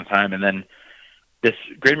a really long time. And then this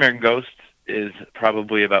Great American Ghost is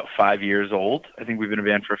probably about 5 years old. I think we've been a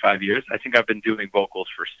band for 5 years. I think I've been doing vocals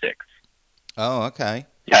for 6. Oh, okay.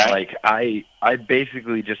 Yeah, like I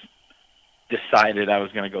basically just decided I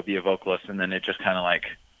was going to go be a vocalist, and then it just kind of like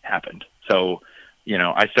happened. So, you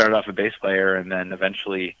know, I started off a bass player, and then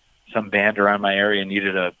eventually some band around my area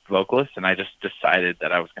needed a vocalist, and I just decided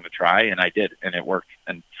that I was going to try, and I did, and it worked.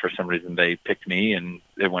 And for some reason, they picked me, and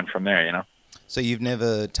it went from there. You know. So you've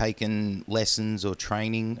never taken lessons or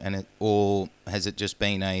training, or has it just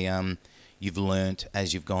been a you've learnt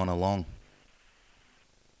as you've gone along?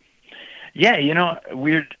 Yeah, you know,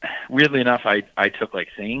 weirdly enough, I took like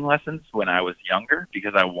singing lessons when I was younger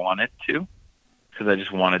because I wanted to, because I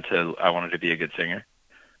wanted to be a good singer,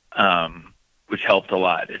 which helped a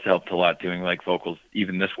lot. It's helped a lot doing like vocals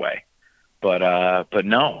even this way, but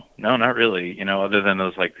no, not really. You know, other than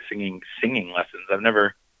those like singing lessons, I've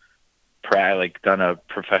never done a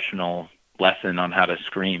professional lesson on how to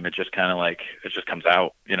scream. It just kind of like it just comes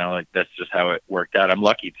out, like that's just how it worked out. I'm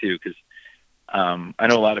lucky too because I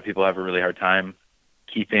know a lot of people have a really hard time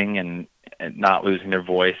keeping and not losing their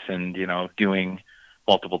voice and doing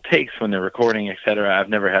multiple takes when they're recording, etc. I've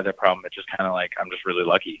never had that problem. It's just kind of like I'm just really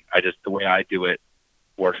lucky. The way I do it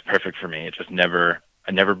works perfect for me. It just never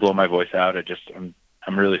I never blow my voice out. I'm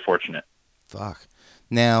really fortunate. Fuck.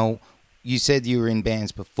 Now, you said you were in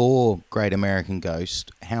bands before Great American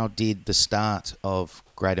Ghost. How did the start of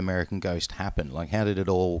Great American Ghost happen? Like, how did it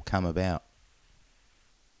all come about?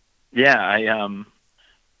 Yeah,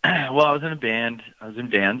 well, I was in a band. I was in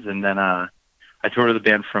bands, and then I toured with a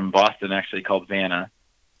band from Boston, actually called Vanna.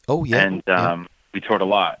 Oh, yeah. And we toured a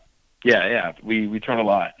lot. Yeah, we toured a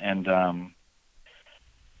lot, and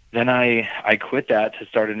then I quit that to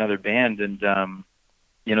start another band, and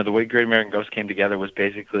the way Great American Ghost came together was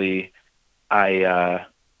basically I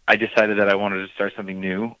decided that I wanted to start something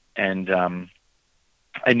new, and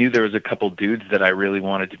I knew there was a couple dudes that I really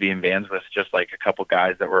wanted to be in bands with, just like a couple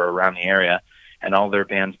guys that were around the area, and all their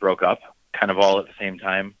bands broke up kind of all at the same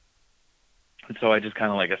time. And so I just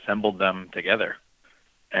kind of like assembled them together,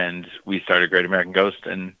 and we started Great American Ghost,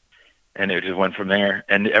 and it just went from there.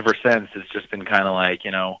 And ever since, it's just been kind of like,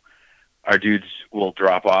 our dudes will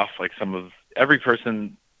drop off. Like every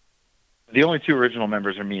person, the only two original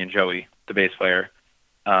members are me and Joey, the bass player.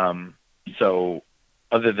 So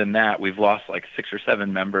other than that, we've lost like 6 or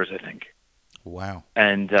 7 members, I think. Wow.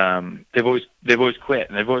 And they've always quit,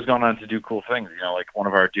 and they've always gone on to do cool things. Like one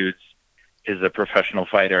of our dudes is a professional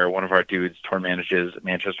fighter. One of our dudes tour manages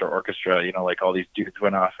Manchester Orchestra. Like all these dudes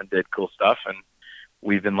went off and did cool stuff, and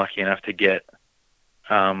we've been lucky enough to get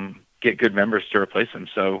good members to replace them.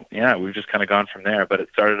 So yeah, we've just kind of gone from there. But it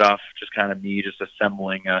started off just kind of me just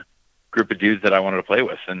assembling a group of dudes that I wanted to play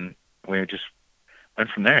with, and we just went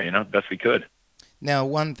from there, the best we could. Now,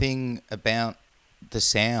 one thing about the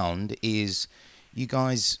sound is you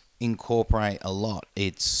guys incorporate a lot.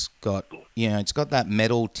 It's got that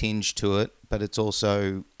metal tinge to it, but it's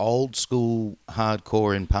also old school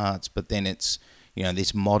hardcore in parts, but then it's,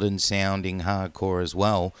 this modern sounding hardcore as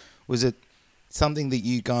well. Was it something that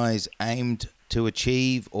you guys aimed to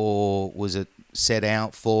achieve, or was it set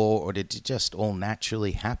out for, or did it just all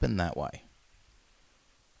naturally happen that way?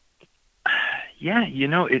 Yeah,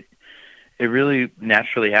 it really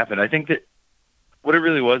naturally happened. I think that what it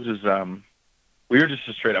really was we were just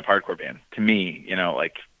a straight up hardcore band. To me,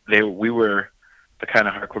 we were the kind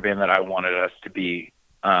of hardcore band that I wanted us to be.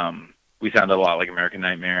 We sounded a lot like American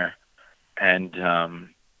Nightmare, and we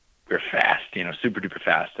were fast, super duper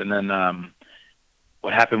fast. And then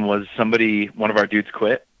what happened was one of our dudes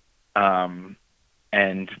quit,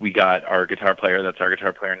 and we got our guitar player. That's our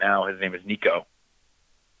guitar player now. His name is Nico,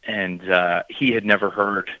 and he had never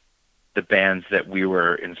heard the bands that we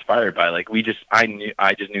were inspired by. Like I just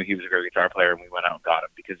knew he was a great guitar player, and we went out and got him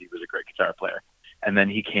because he was a great guitar player. And then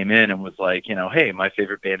he came in and was like, hey, my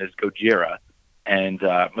favorite band is Gojira and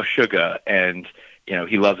Meshuggah, and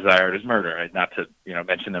he loves I Art Is Murder. Not to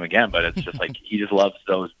mention them again, but it's just like he just loves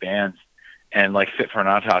those bands, and like Fit for an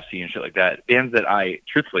Autopsy and shit like that. Bands that I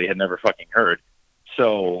truthfully had never fucking heard.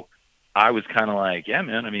 So I was kind of like, yeah,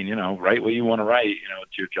 man. I mean, write what you want to write.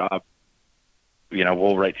 It's your job.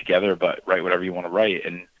 We'll write together, but write whatever you want to write.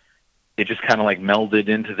 And it just kind of like melded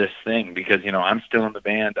into this thing because, I'm still in the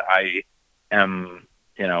band. I am,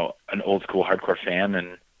 an old school hardcore fan.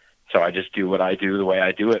 And so I just do what I do the way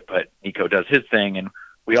I do it. But Nico does his thing. And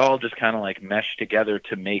we all just kind of like mesh together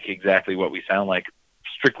to make exactly what we sound like,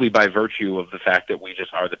 strictly by virtue of the fact that we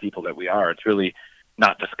just are the people that we are. It's really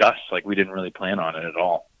not discussed. Like we didn't really plan on it at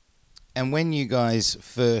all. And when you guys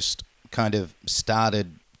first kind of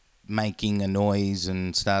started making a noise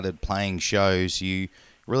and started playing shows, you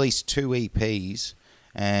released 2 EPs,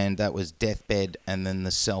 and that was Deathbed and then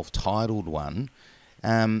the self-titled one.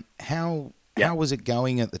 How was it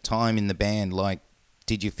going at the time in the band? Like,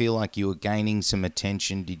 did you feel like you were gaining some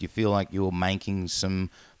attention? Did you feel like you were making some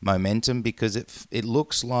momentum? Because it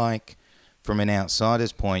looks like, from an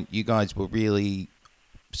outsider's point, you guys were really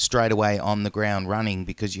straight away on the ground running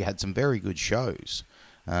because you had some very good shows.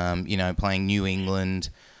 Playing New England,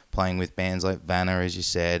 playing with bands like Vanna, as you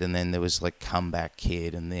said, and then there was like Comeback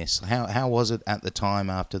Kid and this. How was it at the time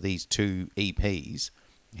after these 2 EPs?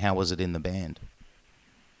 How was it in the band?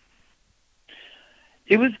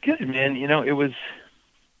 It was good, man. It was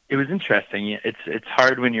interesting. It's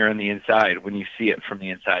hard when you're on the inside, when you see it from the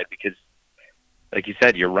inside, because like you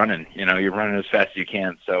said, you're running, you're running as fast as you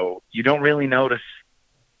can. So you don't really notice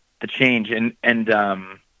the change. And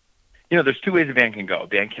there's 2 ways a band can go. A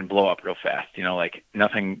band can blow up real fast, like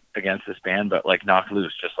nothing against this band, but like Knock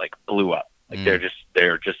Loose just like blew up Like Mm.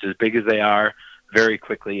 they're just as big as they are very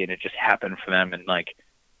quickly, and it just happened for them. And like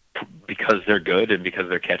because they're good and because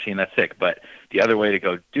they're catchy, and that's sick. But the other way to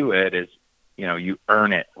go do it is, you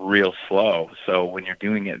earn it real slow. So when you're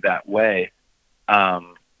doing it that way,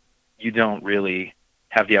 you don't really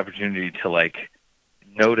have the opportunity to like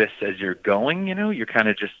notice as you're going. You're kind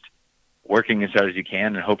of just working as hard as you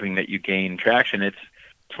can and hoping that you gain traction. It's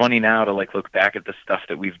funny now to like look back at the stuff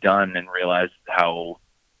that we've done and realize how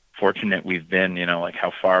fortunate we've been, like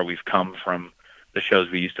how far we've come from the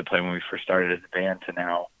shows we used to play when we first started as a band to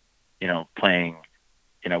now, playing,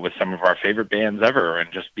 with some of our favorite bands ever,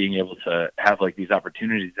 and just being able to have like these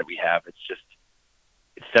opportunities that we have. It's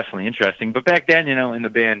definitely interesting. But back then, in the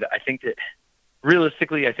band, I think that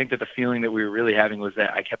realistically, I think that the feeling that we were really having was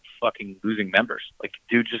that I kept fucking losing members. Like,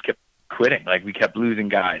 dude just kept quitting. Like, we kept losing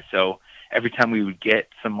guys. So every time we would get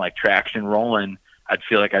some like traction rolling, I'd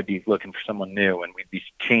feel like I'd be looking for someone new, and we'd be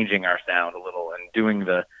changing our sound a little and doing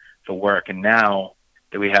the work. And now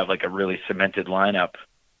that we have like a really cemented lineup,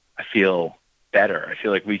 I feel better. I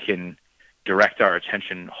feel like we can direct our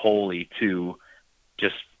attention wholly to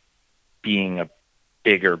just being a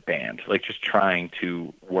bigger band, like just trying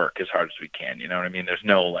to work as hard as we can. You know what I mean? There's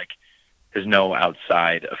no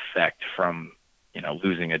outside effect from,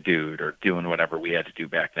 losing a dude or doing whatever we had to do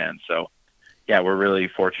back then. So yeah, we're really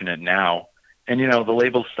fortunate now. And, the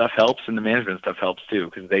label stuff helps and the management stuff helps too,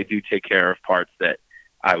 because they do take care of parts that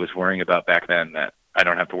I was worrying about back then that I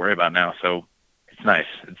don't have to worry about now. So it's nice.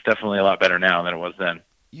 It's definitely a lot better now than it was then.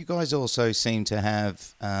 You guys also seem to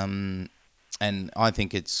have, and I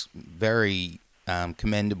think it's very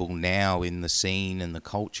commendable now in the scene and the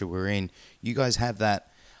culture we're in. You guys have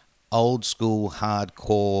that old school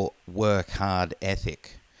hardcore work hard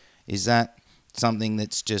ethic. Is that something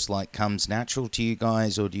that's just like comes natural to you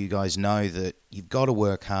guys, or do you guys know that you've got to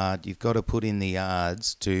work hard, you've got to put in the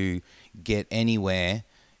yards to get anywhere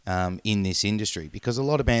in this industry? Because a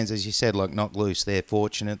lot of bands, as you said, like Knock Loose, they're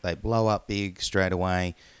fortunate, they blow up big straight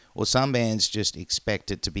away, or some bands just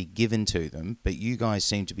expect it to be given to them, but you guys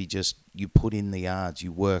seem to be just, you put in the yards,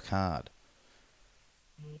 you work hard.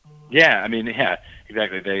 Yeah, I mean, yeah,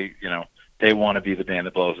 exactly. They want to be the band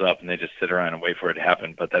that blows up, and they just sit around and wait for it to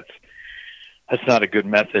happen. But that's not a good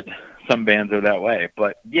method. Some bands are that way.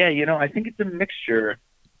 But yeah, I think it's a mixture.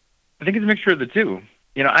 I think it's a mixture of the two.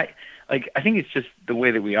 I think it's just the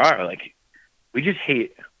way that we are. Like,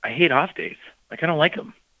 I hate off days. Like, I don't like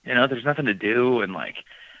them. There's nothing to do, and like,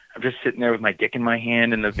 I'm just sitting there with my dick in my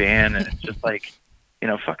hand in the van, and it's just like,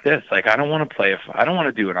 fuck this. Like, I don't want to I don't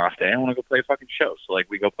want to do an off day. I want to go play a fucking show. So like,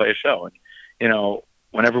 we go play a show, and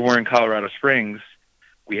whenever we're in Colorado Springs,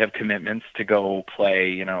 we have commitments to go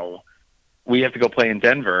play. We have to go play in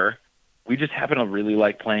Denver. We just happen to really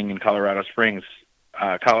like playing in Colorado Springs,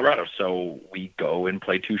 Colorado. So we go and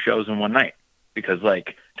play 2 shows in one night because,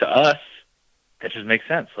 like, to us, that just makes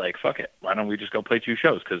sense. Like, fuck it. Why don't we just go play 2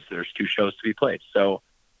 shows? Because there's 2 shows to be played. So,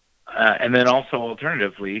 and then also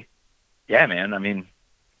alternatively, yeah, man, I mean,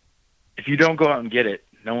 if you don't go out and get it,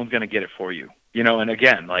 no one's going to get it for you. And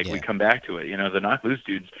again, like, we come back to it, the Knock Loose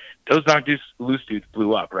dudes, those Knock Loose dudes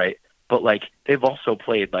blew up, right? But like, they've also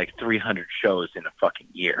played like 300 shows in a fucking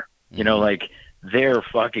year. Like, they're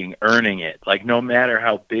fucking earning it. Like, no matter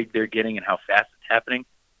how big they're getting and how fast it's happening,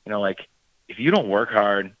 like, if you don't work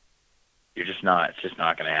hard, it's just not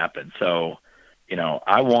going to happen. So,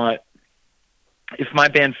 if my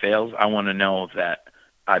band fails, I want to know that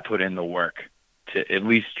I put in the work to at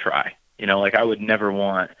least try. Like, I would never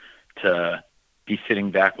want to be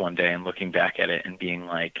sitting back one day and looking back at it and being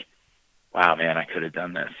like, wow, man, I could have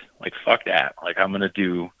done this. Like, fuck that. Like,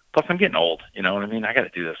 plus I'm getting old, you know what I mean? I got to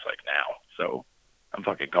do this like now. So I'm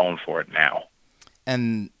fucking going for it now.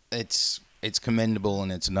 And it's commendable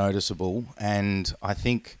and it's noticeable. And I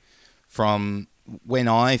think from when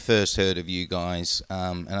I first heard of you guys,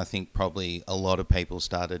 and I think probably a lot of people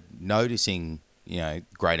started noticing,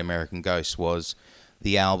 Great American Ghost, was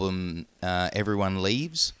the album Everyone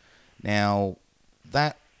Leaves. Now,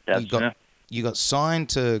 you got signed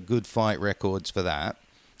to Good Fight Records for that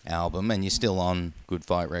album, and you're still on Good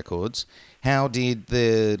Fight Records. How did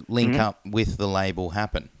the link up with the label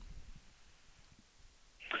happen?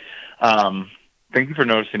 Thank you for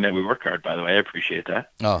noticing that we work hard, by the way. I appreciate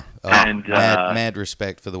that. And mad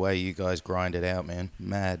respect for the way you guys grind it out, man.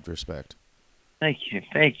 Mad respect. Thank you,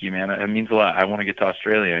 man. It means a lot. I want to get to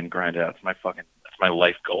Australia and grind it out. That's my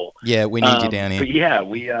life goal. Yeah, we need you down here. But yeah,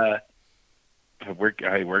 we're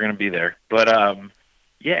gonna be there. But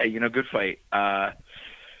yeah, Good Fight.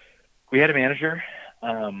 We had a manager.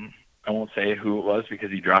 I won't say who it was because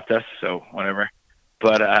he dropped us, so whatever.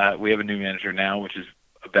 But we have a new manager now, which is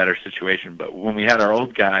a better situation. But when we had our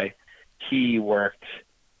old guy, he worked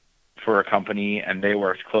for a company and they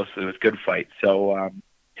worked closely with Good Fight. So,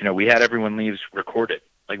 we had Everyone Leaves recorded.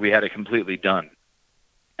 Like, we had it completely done.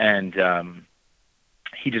 And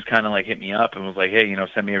he just kind of like hit me up and was like, hey,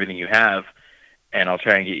 send me everything you have and I'll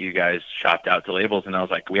try and get you guys shopped out to labels. And I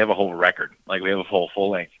was like, we have a whole record. Like, we have a full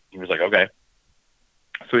length. He was like, okay.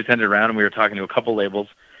 So we sent it around and we were talking to a couple labels.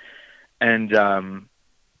 And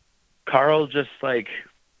Carl just like,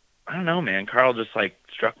 I don't know, man. Carl just like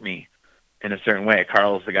struck me in a certain way.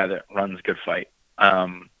 Carl's the guy that runs Good Fight.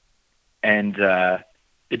 And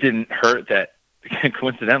it didn't hurt that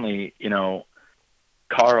coincidentally,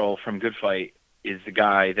 Carl from Good Fight is the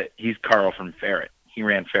guy he's Carl from Ferret. He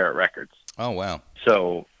ran Ferret Records. Oh, wow.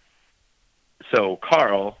 So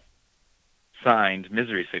Carl signed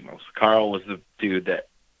Misery Signals. Carl was the dude that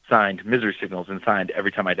signed Misery Signals and signed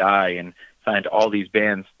Every Time I Die and signed all these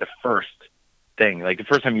bands. The first thing, like the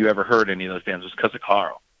first time you ever heard any of those bands was because of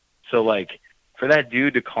Carl. So like for that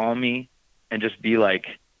dude to call me and just be like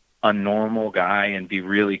a normal guy and be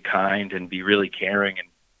really kind and be really caring and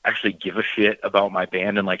actually give a shit about my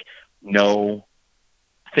band and like know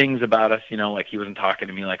things about us, like he wasn't talking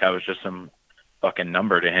to me like I was just some fucking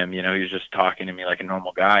number to him, he was just talking to me like a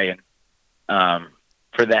normal guy. And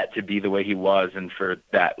for that to be the way he was and for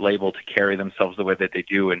that label to carry themselves the way that they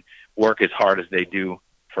do and work as hard as they do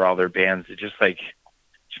for all their bands, it just made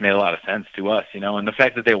a lot of sense to us, and the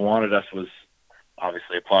fact that they wanted us was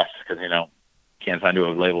obviously a plus because, can't sign to a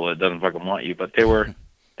label that doesn't fucking want you, but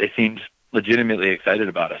they seemed legitimately excited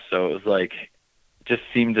about us. So it was like, just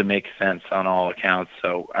seemed to make sense on all accounts.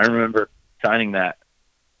 So I remember signing that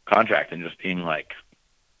contract and just being like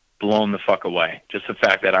blown the fuck away. Just the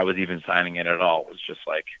fact that I was even signing it at all was just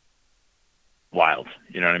like wild.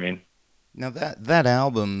 You know what I mean? Now that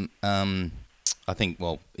album, I think,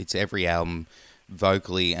 well, it's every album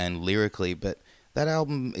vocally and lyrically, but that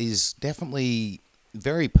album is definitely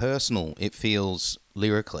very personal. It feels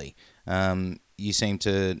lyrically. You seem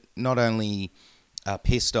to not only are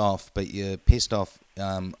pissed off, but you're pissed off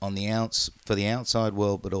on the for the outside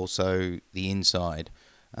world, but also the inside.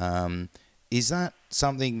 Is that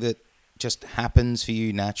something that just happens for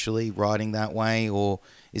you naturally, writing that way, or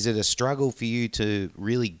is it a struggle for you to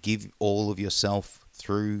really give all of yourself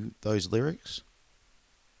through those lyrics?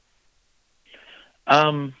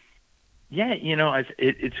 Yeah,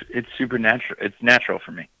 it's super natural. It's natural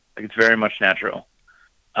for me. Like it's very much natural,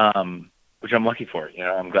 which I'm lucky for.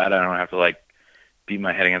 I'm glad I don't have to like beat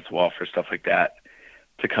my head against the wall for stuff like that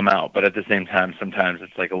to come out. But at the same time, sometimes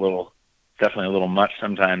it's like definitely a little much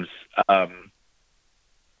sometimes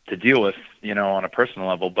to deal with, on a personal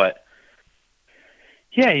level. But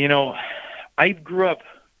yeah, I grew up,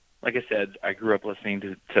 like I said,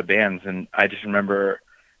 listening to bands, and I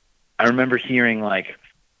remember hearing like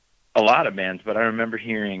a lot of bands, but I remember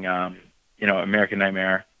hearing, American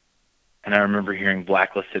Nightmare, and I remember hearing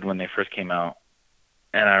Blacklisted when they first came out,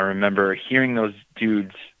 and I remember hearing those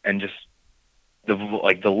dudes and just the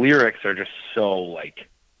lyrics are just so like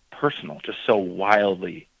personal, just so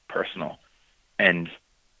wildly personal, and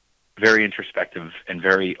very introspective and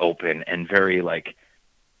very open and very like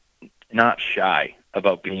not shy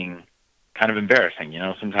about being kind of embarrassing,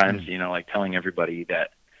 sometimes, like telling everybody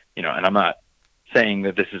that, and I'm not saying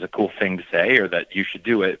that this is a cool thing to say or that you should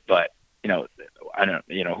do it, but, I don't,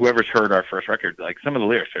 whoever's heard our first record, like some of the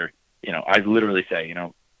lyrics are, I literally say,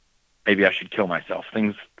 maybe I should kill myself,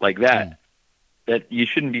 things like that, that you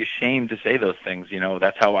shouldn't be ashamed to say those things.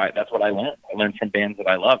 That's what I learned. I learned from bands that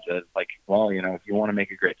I loved. It's like, well, if you want to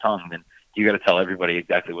make a great song, then you got to tell everybody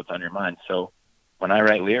exactly what's on your mind. So when I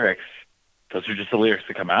write lyrics, those are just the lyrics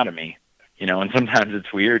that come out of me, and sometimes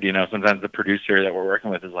it's weird, sometimes the producer that we're working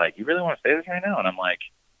with is like, you really want to say this right now? And I'm like,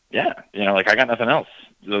 yeah, like I got nothing else.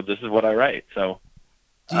 So this is what I write. So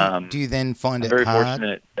do you then find I'm it very hard?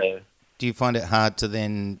 fortunate Do you find it hard to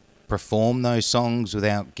then perform those songs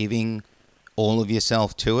without giving all of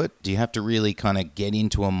yourself to it? Do you have to really kind of get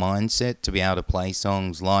into a mindset to be able to play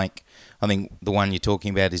songs like, I think the one you're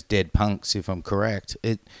talking about is Dead Punks, if I'm correct.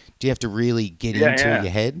 Do you have to really get into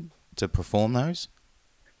your head to perform those?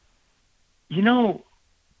 No.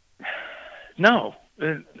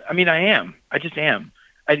 I mean, I am. I just am.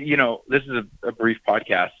 This is a brief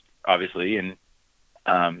podcast, obviously, and,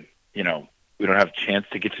 we don't have a chance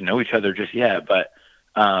to get to know each other just yet, but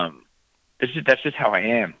that's just how I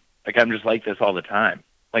am. Like, I'm just like this all the time.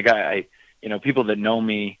 Like, I people that know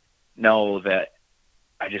me know that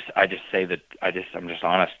I just say that I'm just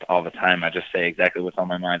honest all the time. I just say exactly what's on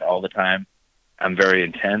my mind all the time. I'm very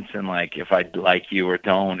intense, and like, if I like you or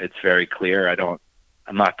don't, it's very clear.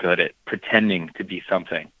 I'm not good at pretending to be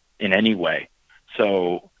something in any way.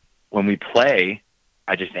 So when we play,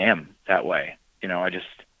 I just am that way. You know, I just,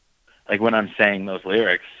 like when I'm saying those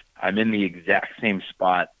lyrics, I'm in the exact same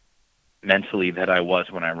spot mentally that I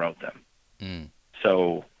was when I wrote them. Mm.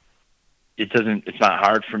 So it's not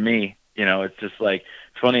hard for me. You know, it's just like,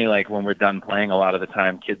 it's funny, like when we're done playing, a lot of the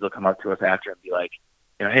time kids will come up to us after and be like,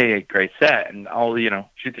 you know, hey, great set. And I'll, you know,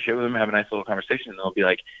 shoot the shit with them, have a nice little conversation. And they'll be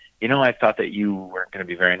like, you know, I thought that you weren't going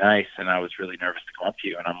to be very nice. And I was really nervous to come up to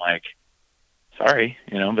you. And I'm like, sorry,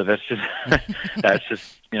 you know, but that's just, that's just,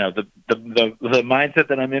 you know, the mindset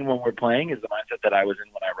that I'm in when we're playing is the mindset that I was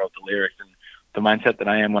in when I wrote the lyrics. And the mindset that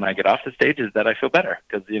I am when I get off the stage is that I feel better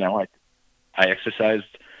because, you know, I exercised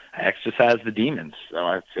the demons, so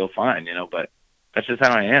I feel fine, you know, but that's just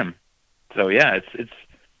how I am. So yeah,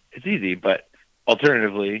 it's easy, but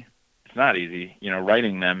alternatively, it's not easy. You know,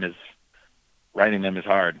 writing them is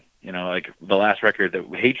hard. You know, like the last record, that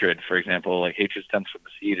Hatred, for example, like Hatred Stems from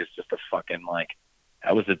the Seed is just a fucking, like,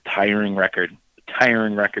 that was a tiring record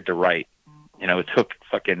to write. You know, it took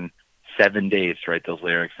fucking 7 days to write those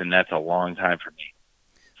lyrics, and that's a long time for me.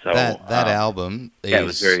 So That album yeah, it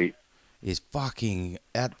was very, is fucking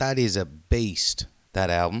that is a beast.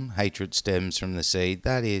 That album, Hatred Stems from the Seed,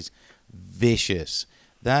 that is vicious.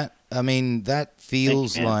 That, I mean, that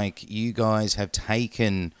feels man. like you guys have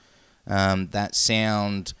taken that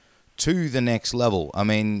sound to the next level. I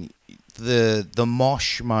mean, the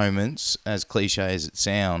mosh moments, as cliche as it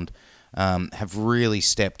sound, have really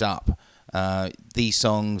stepped up. These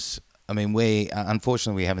songs, I mean,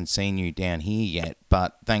 unfortunately we haven't seen you down here yet,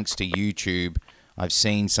 but thanks to YouTube, I've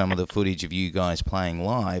seen some of the footage of you guys playing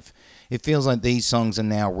live. It feels like these songs are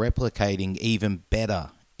now replicating even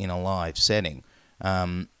better in a live setting.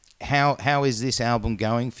 How is this album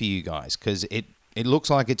going for you guys? Because it looks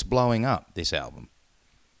like it's blowing up, this album.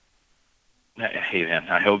 Hey man,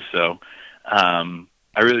 I hope so.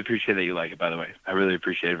 I really appreciate that you like it, by the way. I really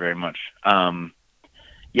appreciate it very much.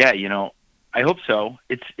 Yeah, you know, I hope so.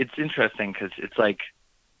 It's interesting because it's like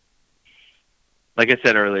I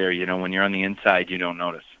said earlier, you know, when you're on the inside, you don't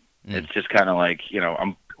notice. It's just kind of like, you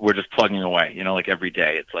know, we're just plugging away, you know, like every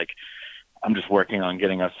day. It's like I'm just working on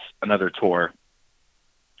getting us another tour,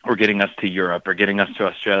 or getting us to Europe, or getting us to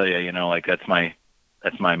Australia, you know, like that's my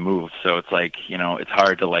move. So it's like, you know, it's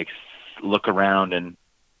hard to like look around and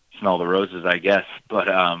smell the roses, I guess. But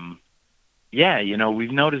yeah, you know,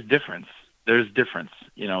 we've noticed difference. There's difference.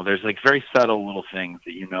 You know, there's like very subtle little things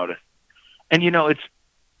that you notice. And you know,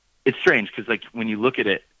 it's strange because like when you look at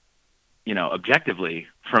it, you know, objectively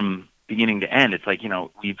from beginning to end, it's like, you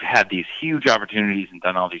know, we've had these huge opportunities and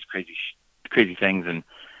done all these crazy things,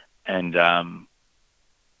 and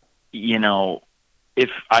you know, if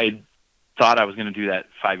I thought I was going to do that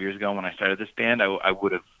 5 years ago when I started this band, I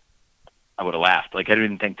would have laughed. Like I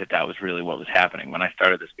didn't think that was really what was happening when I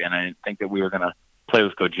started this band. I didn't think that we were going to play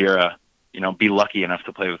with Gojira, you know, be lucky enough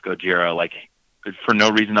to play with Gojira, like for no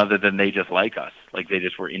reason other than they just like us, like they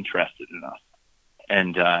just were interested in us.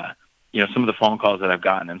 And you know, some of the phone calls that I've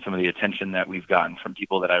gotten and some of the attention that we've gotten from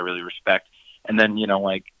people that I really respect, and then you know,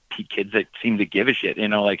 like kids that seem to give a shit. You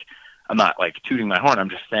know, like I'm not like tooting my horn. I'm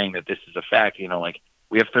just saying that this is a fact. You know, like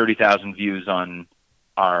we have 30,000 views on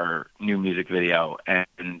our new music video,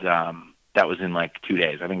 and that was in like 2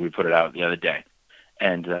 days. I think we put it out the other day.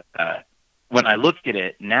 And when I look at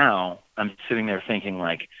it now, I'm sitting there thinking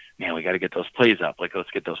like, man, we got to get those plays up. Like,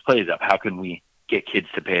 let's get those plays up. How can we get kids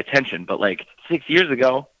to pay attention? But like 6 years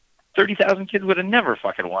ago, 30,000 kids would have never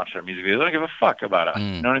fucking watched our music video. They don't give a fuck about us.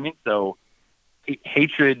 You know what I mean? So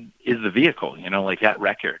Hatred is the vehicle, you know, like that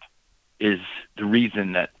record is the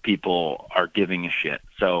reason that people are giving a shit.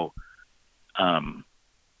 So,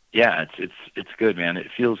 yeah, it's good, man. It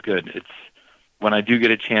feels good. It's when I do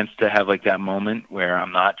get a chance to have like that moment where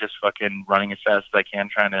I'm not just fucking running as fast as I can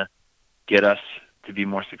trying to get us to be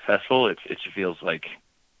more successful. It feels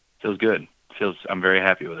good. I'm very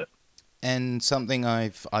happy with it. And something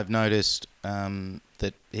I've noticed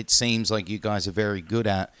that it seems like you guys are very good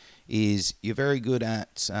at is you're very good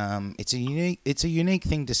at. It's a unique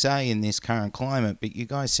thing to say in this current climate, but you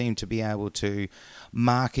guys seem to be able to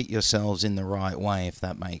market yourselves in the right way, if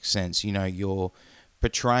that makes sense. You know, you're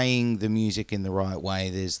portraying the music in the right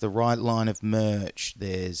way. There's the right line of merch.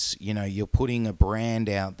 There's, you know, you're putting a brand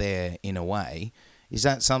out there in a way. Is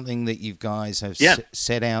that something that you guys have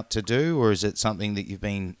set out to do, or is it something that you've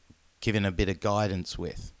been given a bit of guidance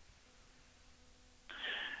with?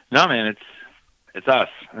 No, man, it's us.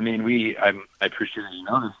 I mean, I appreciate that you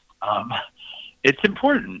noticed. It's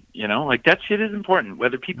important, you know, like that shit is important,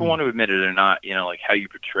 whether people want to admit it or not. You know, like how you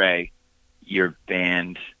portray your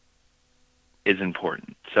band is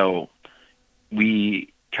important. So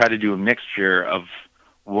we try to do a mixture of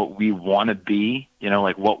what we want to be, you know,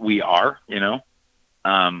 like what we are, you know,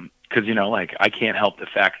 'Cause like I can't help the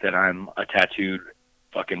fact that I'm a tattooed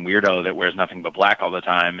fucking weirdo that wears nothing but black all the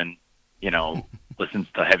time and, you know, listens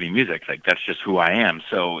to heavy music. Like that's just who I am.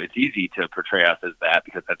 So it's easy to portray us as that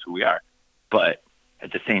because that's who we are. But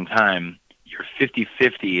at the same time, you're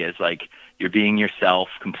 50-50 as like you're being yourself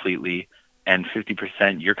completely, and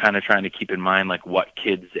 50% you're kind of trying to keep in mind like what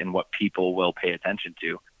kids and what people will pay attention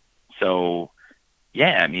to. So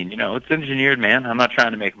yeah, I mean, it's engineered, man. I'm not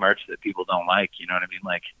trying to make merch that people don't like. You know what I mean?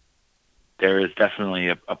 Like there is definitely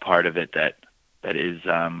a part of it that is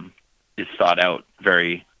thought out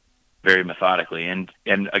very, very methodically. And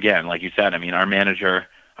again, like you said, I mean, our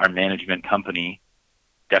management company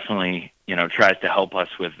definitely, tries to help us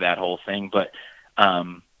with that whole thing. But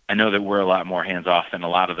I know that we're a lot more hands off than a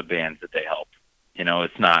lot of the bands that they help.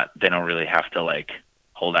 It's not, they don't really have to like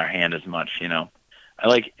hold our hand as much,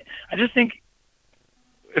 I just think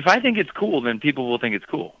if I think it's cool, then people will think it's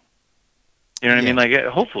cool. You know what I mean? Like,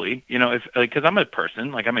 hopefully, if like, cause I'm a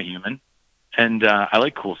person, like I'm a human and I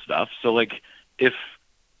like cool stuff. So like, if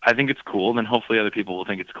I think it's cool, then hopefully other people will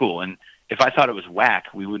think it's cool. And if I thought it was whack,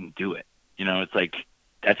 we wouldn't do it. It's like,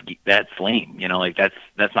 that's lame, like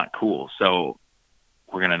that's not cool. So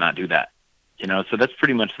we're going to not do that, so that's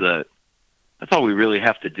pretty much that's all we really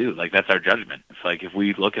have to do. Like, that's our judgment. It's like, if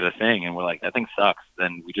we look at a thing and we're like, that thing sucks,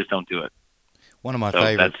 then we just don't do it. One of my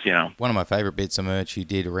favorite bits of merch you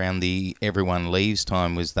did around the Everyone Leaves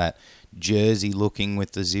time was that jersey looking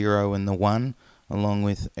with the 0 and the 1 along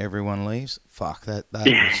with Everyone Leaves. Fuck, that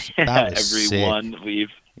was Everyone sick.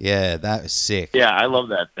 Leaves. Yeah, that was sick. Yeah, I love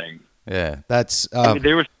that thing. Yeah, that's. I mean,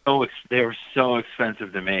 they were so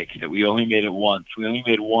expensive to make that we only made it once. We only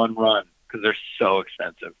made one run because they're so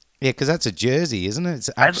expensive. Yeah, because that's a jersey, isn't it? It's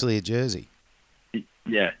actually a jersey.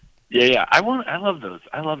 Yeah. I love those.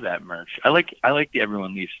 I love that merch. I like the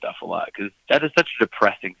Everyone Leaves stuff a lot because that is such a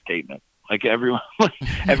depressing statement. Like everyone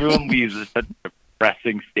leaves is such a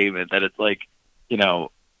depressing statement that it's like,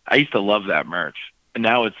 I used to love that merch, and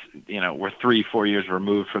now it's we're 3-4 years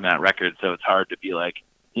removed from that record, so it's hard to be like,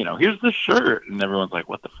 here's the shirt, and everyone's like,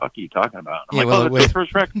 what the fuck are you talking about? I'm that's the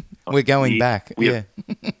first record. We're going back. Yeah.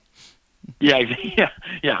 Yeah.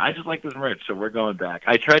 I just like this merch, so we're going back.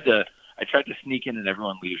 I tried to sneak in an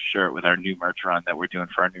Everyone Leaves shirt with our new merch run that we're doing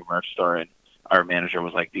for our new merch store, and our manager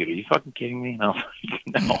was like, dude, are you fucking kidding me? And I was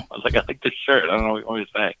like, no. I was like, I like this shirt. I don't know what you want me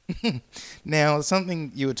to say. Now,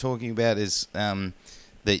 something you were talking about is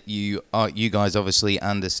that you guys obviously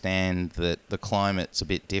understand that the climate's a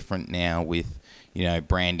bit different now with,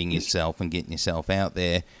 branding yourself and getting yourself out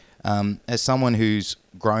there. As someone who's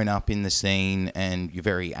grown up in the scene and you're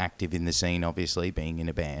very active in the scene, obviously, being in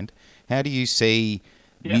a band, how do you see...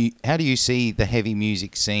 how do you see the heavy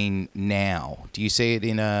music scene now? Do you see it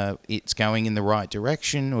it's going in the right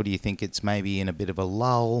direction, or do you think it's maybe in a bit of a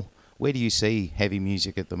lull? Where do you see heavy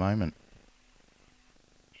music at the moment?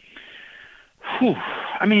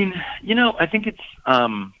 I mean, I think it's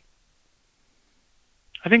I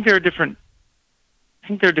think there are different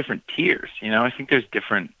tiers, I think there's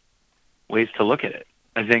different ways to look at it.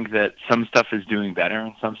 I think that some stuff is doing better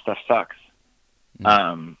and some stuff sucks.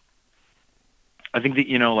 I think that,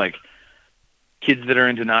 like kids that are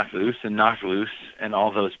into Knocked Loose and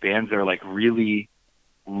all those bands are like really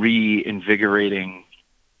reinvigorating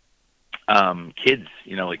kids,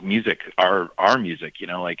 like music, our music,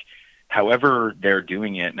 like however they're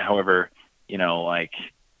doing it and however, like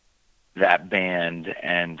that band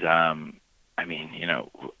and I mean,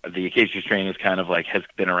 the Acacia Strain is kind of like has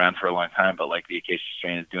been around for a long time, but like the Acacia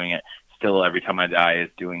Strain is doing it still. Every Time I Die is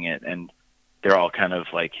doing it, and they're all kind of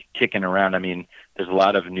like kicking around. I mean, there's a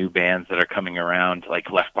lot of new bands that are coming around,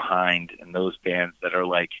 like Left Behind and those bands that are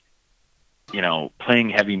like,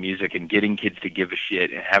 playing heavy music and getting kids to give a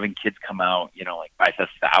shit and having kids come out, like by the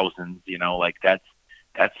thousands, like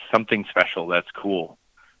that's something special. That's cool.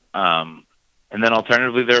 And then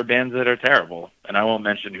alternatively, there are bands that are terrible, and I won't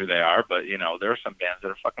mention who they are, but there are some bands that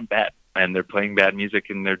are fucking bad and they're playing bad music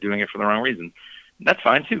and they're doing it for the wrong reason. That's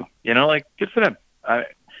fine too. Like good for them.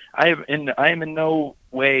 I am in no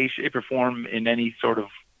way, shape, or form in any sort of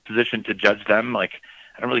position to judge them. Like,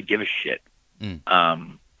 I don't really give a shit.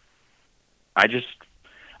 I'm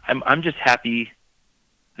just happy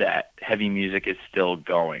that heavy music is still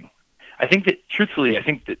going. I think that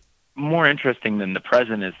more interesting than the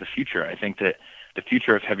present is the future. I think that the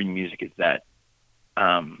future of heavy music is that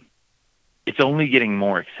it's only getting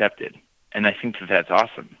more accepted, and I think that that's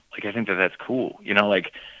awesome. Like, I think that that's cool.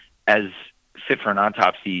 Like as Fit for an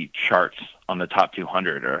Autopsy charts on the top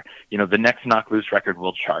 200, or the next Knocked Loose record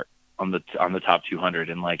will chart on the top 200,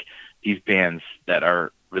 and like these bands that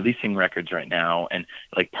are releasing records right now, and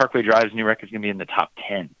like Parkway Drive's new record's gonna be in the top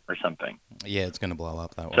 10 or something. Yeah, it's going to blow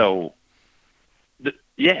up that way. So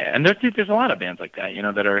yeah, and there's a lot of bands like that,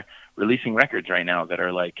 that are releasing records right now that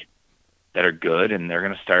are good, and they're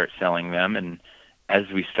going to start selling them. And as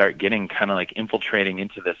we start getting kind of like infiltrating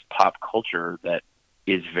into this pop culture that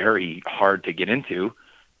is very hard to get into,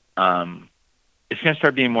 it's going to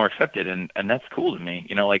start being more accepted, and that's cool to me.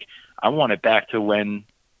 Like I want it back to when,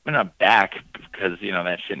 well, not back because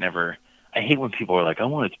that shit never. I hate when people are like, I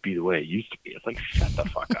want it to be the way it used to be. It's like, shut the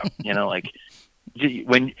fuck up. Like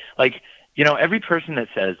when like. Every person that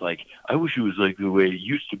says, like, I wish it was like the way it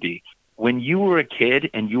used to be, when you were a kid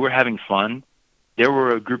and you were having fun, there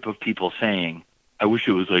were a group of people saying, I wish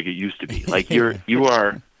it was like it used to be. Like, you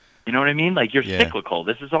are, you know what I mean? Like, you're cyclical.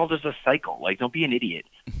 This is all just a cycle. Like, don't be an idiot.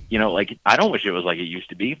 Like, I don't wish it was like it used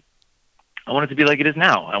to be. I want it to be like it is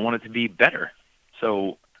now. I want it to be better.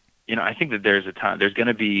 So, I think that there's a time,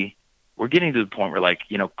 we're getting to the point where, like,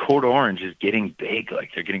 Code Orange is getting big.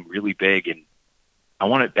 Like, they're getting really big, and I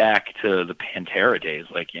want it back to the Pantera days,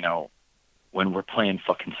 like, when we're playing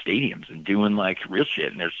fucking stadiums and doing, like, real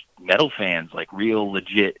shit. And there's metal fans, like, real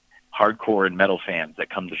legit hardcore and metal fans that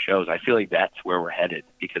come to shows. I feel like that's where we're headed,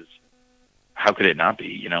 because how could it not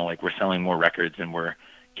be? Like, we're selling more records and we're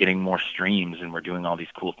getting more streams and we're doing all these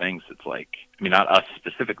cool things. It's like, I mean, not us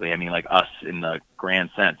specifically. I mean, like, us in the grand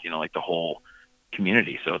sense, like the whole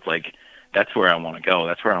community. So it's like, that's where I want to go.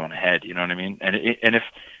 That's where I want to head. You know what I mean? And if,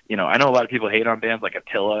 I know a lot of people hate on bands like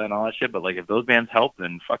Attila and all that shit, but like if those bands help,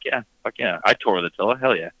 then fuck yeah. I tour with Attila,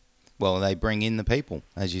 hell yeah. Well, they bring in the people,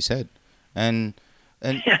 as you said, and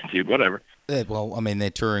yeah, dude, whatever. Well, I mean, they're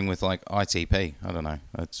touring with like ITP. I don't know.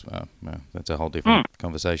 That's a whole different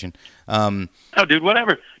conversation. Oh, dude,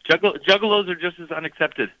 whatever. Juggalos are just as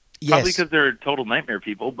unaccepted. Yes. Probably because they're total nightmare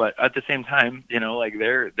people, but at the same time, like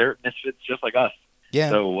they're misfits just like us. Yeah.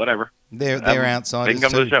 So whatever. They're outsiders. They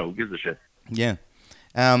can come to the show. Who gives a shit? Yeah.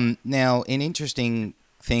 Now, an interesting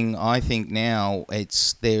thing, I think now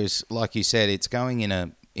there's like you said, it's going in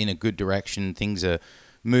a good direction. Things are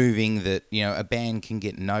moving that a band can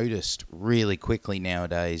get noticed really quickly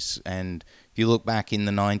nowadays. And if you look back in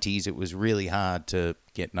the 90s, it was really hard to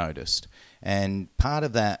get noticed. And part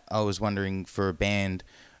of that, I was wondering, for a band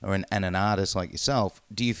or an artist like yourself,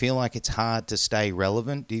 do you feel like it's hard to stay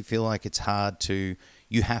relevant? Do you feel like it's hard to?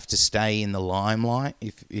 You have to stay in the limelight,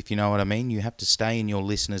 if you know what I mean. You have to stay in your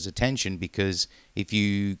listeners' attention, because if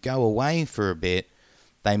you go away for a bit,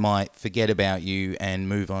 they might forget about you and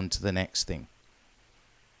move on to the next thing.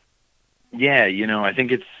 Yeah, I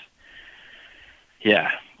think it's,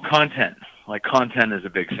 content. Like, content is a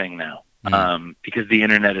big thing now, because the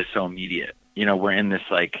internet is so immediate. We're in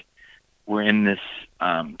this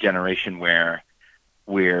generation where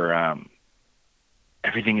we're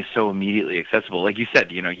everything is so immediately accessible. Like you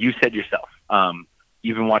said, you said yourself,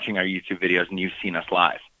 you've been watching our YouTube videos and you've seen us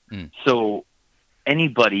live. So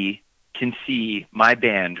anybody can see my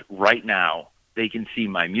band right now. They can see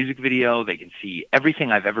my music video. They can see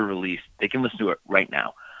everything I've ever released. They can listen to it right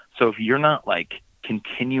now. So if you're not like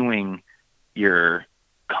continuing your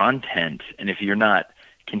content, and if you're not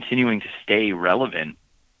continuing to stay relevant,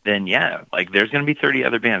 then like there's going to be 30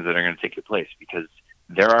 other bands that are going to take your place, because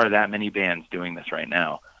there are that many bands doing this right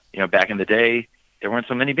now. Back in the day, there weren't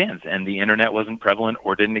so many bands, and the internet wasn't prevalent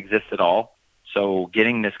or didn't exist at all. So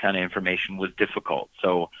getting this kind of information was difficult.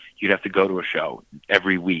 So you'd have to go to a show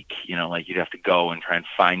every week, like you'd have to go and try and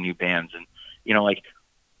find new bands. And, like,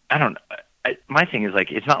 my thing is,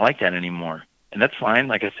 like, it's not like that anymore. And that's fine.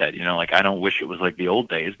 Like I said, like, I don't wish it was like the old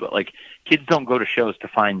days, but like, kids don't go to shows to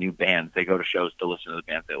find new bands. They go to shows to listen to the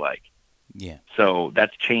bands they like. Yeah. So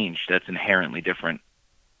that's changed. That's inherently different.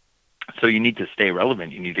 So you need to stay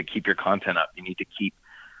relevant. You need to keep your content up. You need to keep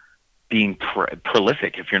being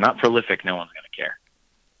prolific. If you're not prolific, no one's going to care.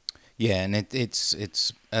 Yeah, and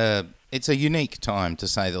it's a unique time, to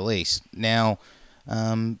say the least. Now,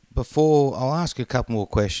 before I'll ask a couple more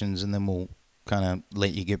questions, and then we'll kind of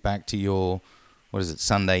let you get back to your,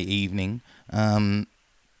 Sunday evening. Do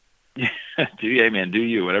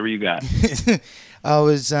you, whatever you got. I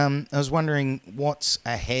was wondering what's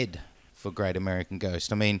ahead for Great American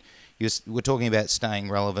Ghost. I mean, we're talking about staying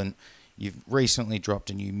relevant. You've recently dropped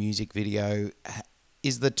a new music video.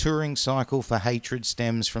 Is the touring cycle for Hatred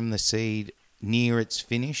Stems from the Seed near its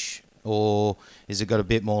finish, or has it got a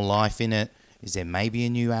bit more life in it? Is there maybe a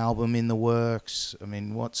new album in the works? I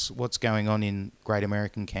mean, what's going on in Great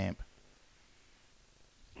American Camp?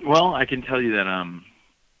 Well, I can tell you that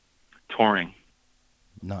touring.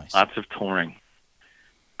 Nice. Lots of touring.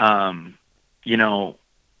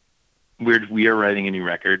 We are writing a new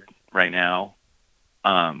record right now,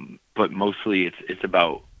 but mostly it's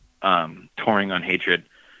about touring on Hatred,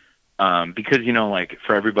 because like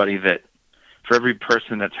for every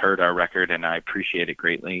person that's heard our record, and I appreciate it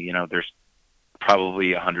greatly. There's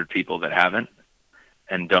probably 100 people that haven't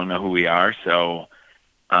and don't know who we are. So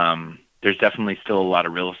there's definitely still a lot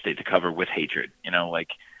of real estate to cover with Hatred. Like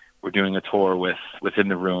we're doing a tour with Within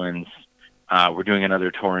the Ruins. We're doing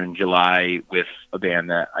another tour in July with a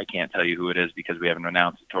band that I can't tell you who it is because we haven't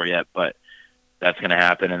announced the tour yet, but that's going to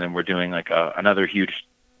happen. And then we're doing like another huge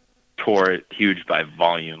tour, huge by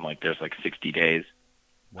volume. Like there's like 60 days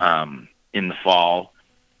in the fall.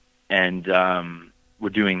 And we're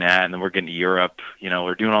doing that. And then we're getting to Europe.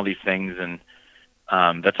 We're doing all these things. And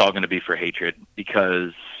that's all going to be for Hatred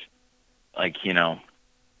because,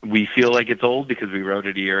 we feel like it's old because we wrote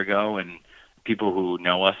it a year ago and people who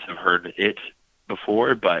know us have heard it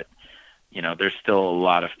before, but there's still a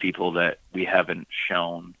lot of people that we haven't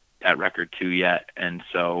shown that record to yet. And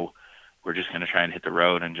so we're just going to try and hit the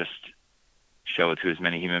road and just show it to as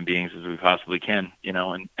many human beings as we possibly can,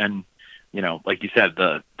 and like you said,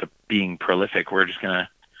 the being prolific, we're going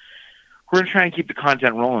to try and keep the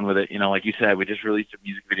content rolling with it. Like you said, we just released a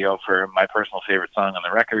music video for my personal favorite song on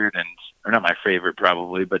the record, or not my favorite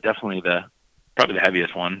probably, but definitely probably the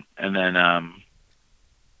heaviest one. And then,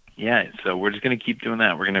 so we're just going to keep doing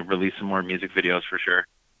that. We're going to release some more music videos for sure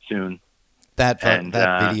soon. That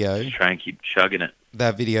video, just try and keep chugging it.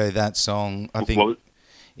 That video, that song, I think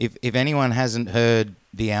if anyone hasn't heard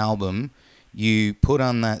the album, you put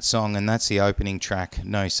on that song and that's the opening track,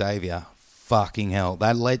 No Savior. Fucking hell.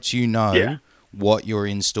 That lets you know what you're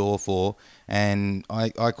in store for. And I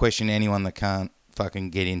question anyone that can't fucking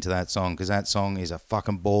get into that song because that song is a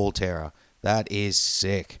fucking ball terror. That is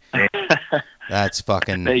sick. That's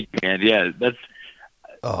fucking... Thank you, man. Yeah, that's...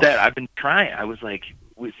 That I've been trying. I was like...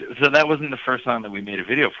 So that wasn't the first song that we made a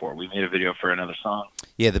video for. We made a video for another song.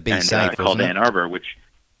 Yeah, the Be Safe, called Ann Arbor, which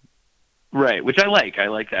I like. I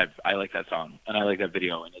like that song, and I like that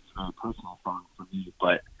video, and it's a very personal song for me.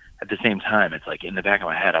 But at the same time, it's like in the back of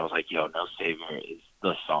my head, I was like, "Yo, No Savior is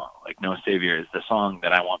the song. Like, No Savior is the song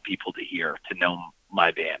that I want people to hear, to know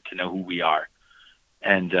my band, to know who we are."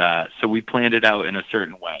 And so we planned it out in a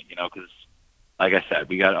certain way, because, like I said,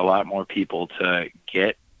 we got a lot more people to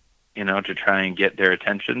get, to try and get their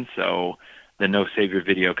attention. So the No Savior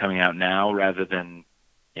video coming out now rather than,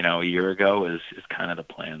 a year ago is kind of the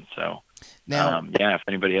plan. So, now, if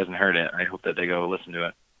anybody hasn't heard it, I hope that they go listen to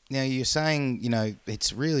it. Now, you're saying,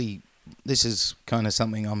 it's really, this is kind of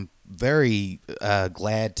something I'm very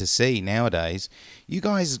glad to see nowadays. You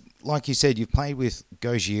guys, like you said, you've played with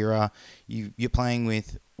Gojira, you're playing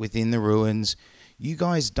with Within the Ruins. You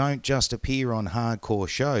guys don't just appear on hardcore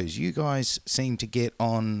shows. You guys seem to get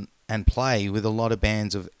on and play with a lot of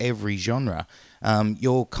bands of every genre.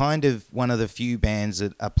 You're kind of one of the few bands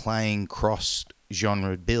that are playing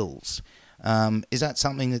cross-genre bills. Is that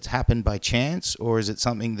something that's happened by chance, or is it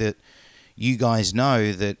something that you guys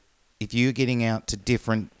know that if you're getting out to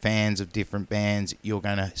different fans of different bands, you're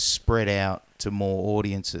going to spread out to more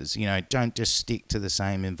audiences? Don't just stick to the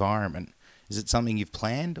same environment. Is it something you've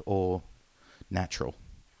planned or natural?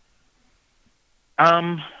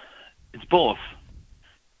 It's both.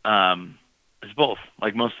 It's both,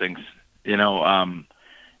 like most things.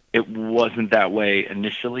 It wasn't that way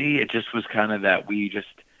initially. It just was kind of that we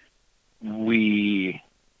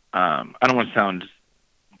I don't want to sound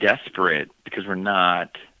desperate because we're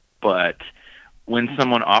not, but when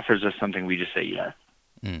someone offers us something, we just say yes.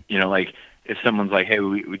 Like if someone's like, "Hey,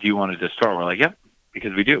 do you want to do a tour?" We're like, "Yep,"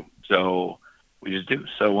 because we do. So we just do.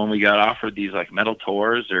 So when we got offered these like metal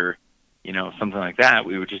tours or, something like that,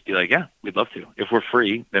 we would just be like, "Yeah, we'd love to. If we're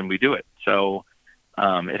free, then we do it." So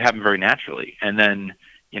it happened very naturally. And then,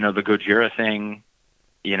 the Gojira thing,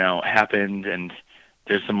 happened, and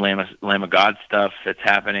there's some Lamb of God stuff that's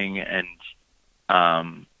happening, and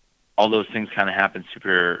all those things kind of happen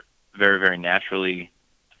super, very, very naturally,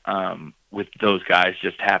 with those guys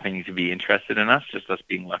just happening to be interested in us, just us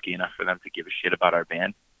being lucky enough for them to give a shit about our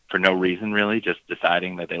band for no reason, really, just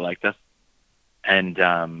deciding that they liked us. And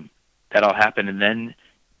that all happened, and then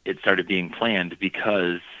it started being planned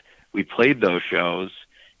because we played those shows,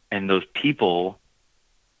 and those people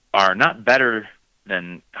are not better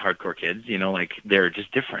than hardcore kids, like they're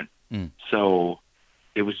just different. So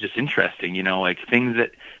it was just interesting, like things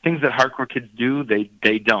that hardcore kids do,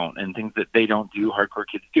 they don't, and things that they don't do, hardcore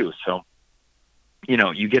kids do. So,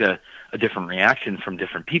 you get a different reaction from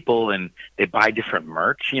different people, and they buy different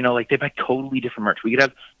merch, like they buy totally different merch. We could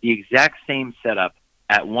have the exact same setup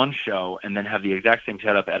at one show and then have the exact same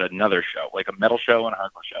setup at another show, like a metal show and a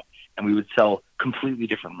hardcore show, and we would sell completely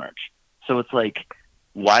different merch. So it's like,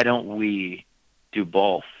 why don't we do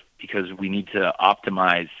both? Because we need to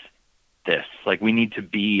optimize this. Like, we need to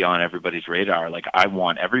be on everybody's radar. Like, I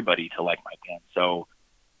want everybody to like my band. So,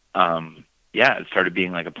 yeah, it started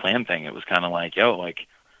being like a plan thing. It was kind of like, yo, like,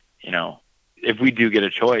 you know, if we do get a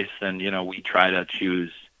choice, then, you know, we try to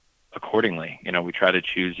choose accordingly. You know, we try to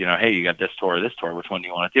choose, you know, hey, you got this tour or this tour. Which one do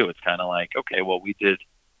you want to do? It's kind of like, okay, well, we did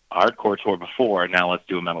a hardcore tour before. Now let's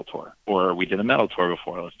do a metal tour. Or we did a metal tour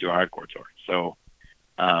before. Let's do a hardcore tour. So,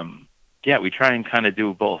 yeah, we try and kind of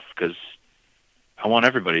do both because I want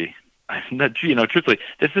everybody. You know, truthfully,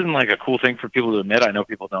 this isn't like a cool thing for people to admit. I know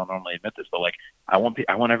people don't normally admit this, but like, I want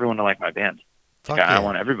everyone to like my band. Fuck I yeah.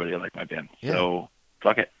 want everybody to like my band. Yeah. So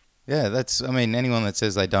fuck it. Yeah, that's. I mean, anyone that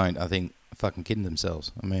says they don't, I think, are fucking kidding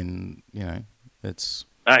themselves. I mean, you know, it's.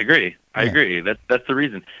 I agree. I Yeah. agree. That's the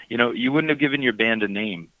reason. You know, you wouldn't have given your band a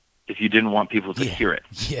name if you didn't want people to Yeah. hear it.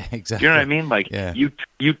 Yeah, exactly. Do you know what I mean? Like, Yeah.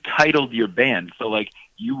 you titled your band, so like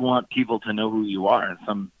you want people to know who you are in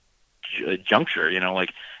some juncture. You know,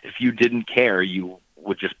 like if you didn't care, you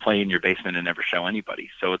would just play in your basement and never show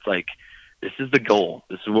anybody. So it's like, this is the goal.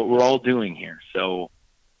 This is what we're all doing here. So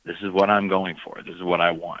this is what I'm going for. This is what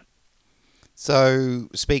I want. So,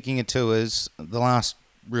 speaking of tours, the last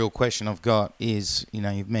real question I've got is, you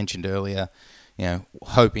know, you've mentioned earlier, you know,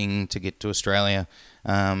 hoping to get to Australia.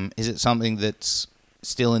 Is it something that's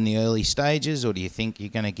still in the early stages, or do you think you're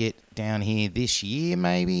going to get down here this year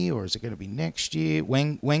maybe, or is it going to be next year?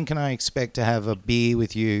 When can I expect to have a beer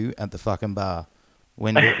with you at the fucking bar?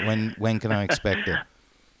 When can I expect it?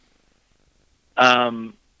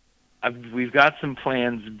 We've got some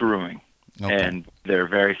plans brewing, Okay. and they're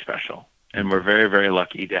very special. And we're very, very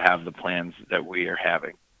lucky to have the plans that we are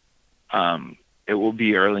having. It will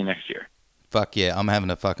be early next year. Fuck yeah, I'm having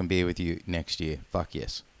a fucking beer with you next year. Fuck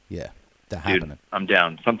yes. Yeah, that's Dude, happening. I'm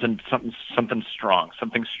down. Something strong.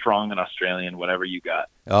 Something strong and Australian, whatever you got.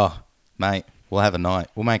 Oh, mate, we'll have a night.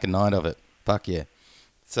 We'll make a night of it. Fuck yeah.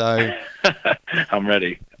 So I'm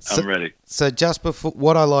ready. I'm ready. So just before,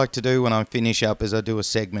 what I like to do when I finish up is I do a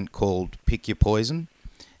segment called Pick Your Poison.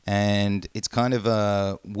 And it's kind of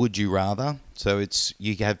a would you rather. So it's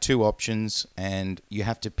you have two options and you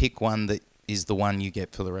have to pick one that is the one you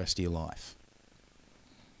get for the rest of your life.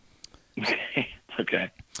 Okay.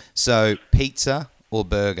 So pizza or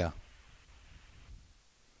burger?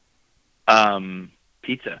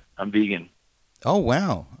 Pizza. I'm vegan. Oh,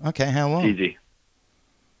 wow. Okay, how long? Easy.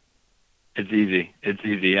 It's easy.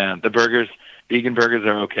 Yeah. The vegan burgers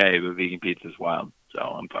are okay, but vegan pizza is wild. So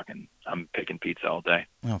I'm picking pizza all day.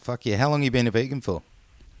 Oh, fuck yeah. How long you been a vegan for?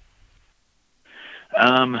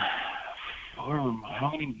 How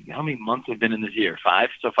many months have been in this year? 5?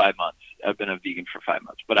 So 5 months. I've been a vegan for 5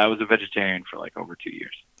 months, but I was a vegetarian for like over 2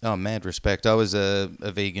 years. Oh, mad respect. I was a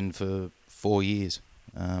vegan for 4 years.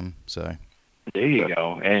 So There you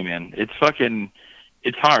go. Hey, man, it's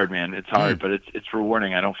hard, man. It's hard, but it's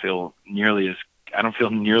rewarding. I don't feel nearly as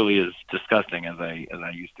disgusting as I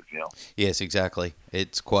used to feel. yes, exactly.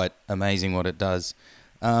 It's quite amazing what it does.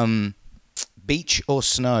 Beach or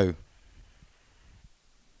snow?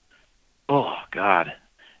 Oh God.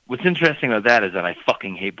 What's interesting about that is that I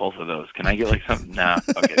fucking hate both of those. Can I get like something? Nah,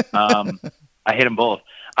 fuck it. I hate them both.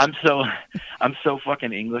 I'm so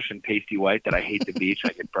fucking English and pasty white that I hate the beach. I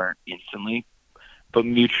get burnt instantly. But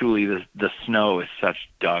mutually, the snow is such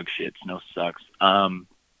dog shit. Snow sucks. All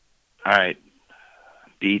right,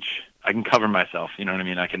 beach. I can cover myself. You know what I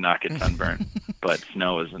mean? I can not get sunburned. But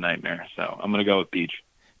snow is a nightmare. So I'm gonna go with beach.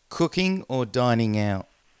 Cooking or dining out?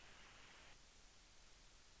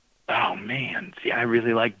 Oh man, see, I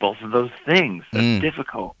really like both of those things. That's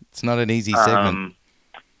difficult. It's not an easy segment.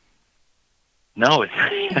 No, it's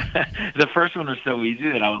the first one was so easy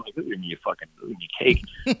that I was like, "Ooh, you fucking cake."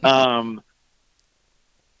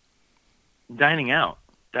 Dining out's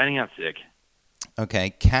sick. Okay,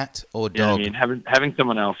 cat or You know dog? what I mean, having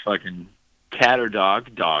someone else fucking cat or dog.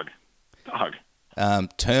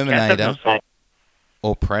 Terminator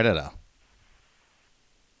or Predator?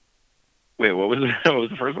 Wait, what was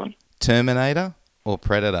the first one? Terminator or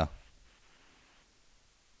Predator?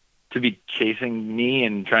 To be chasing me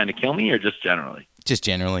and trying to kill me, or just generally? Just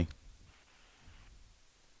generally.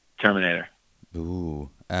 Terminator. Ooh.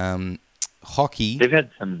 Hockey. They've had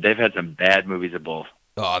some bad movies of both.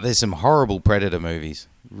 Oh, there's some horrible Predator movies.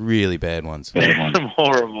 Really bad ones. Some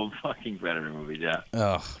horrible fucking Predator movies, yeah.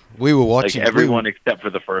 Oh, we were watching... Like everyone except for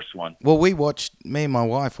the first one. Well, me and my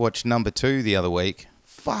wife watched number 2 the other week.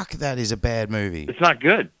 Fuck, that is a bad movie. It's not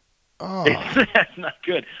good. Oh. It's not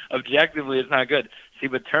good. Objectively, it's not good. See,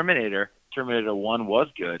 but Terminator 1 was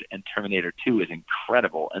good, and Terminator 2 is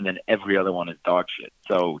incredible, and then every other one is dog shit.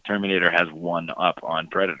 So Terminator has one up on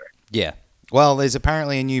Predator. Yeah. Well, there's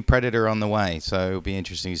apparently a new Predator on the way, so it'll be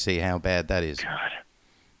interesting to see how bad that is. God.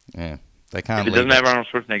 Yeah. They can't If it leave doesn't have Arnold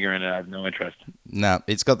Schwarzenegger in it, I have no interest. No,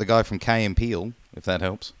 it's got the guy from Key and Peele, if that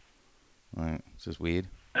helps. Right, it's just weird.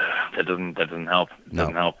 That doesn't help. It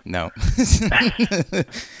doesn't help. No.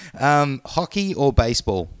 Hockey or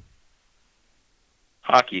baseball?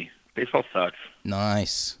 Hockey. Baseball sucks.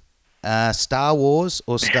 Nice. Star Wars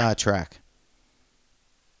or Star Trek?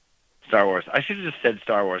 Star Wars. I should have just said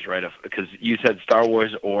Star Wars right off, because you said Star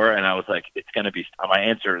Wars and I was like, it's going to be, my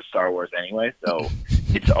answer is Star Wars anyway, so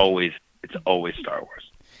it's always Star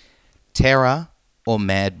Wars. Terror or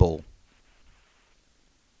Madball?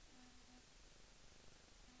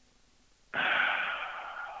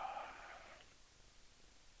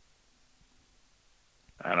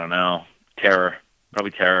 I don't know. Terror.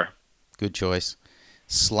 Probably Terror. Good choice.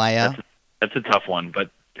 Slayer. That's a tough one,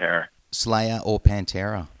 but Terror. Slayer or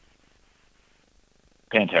Pantera?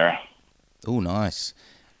 Pantera. Oh, nice.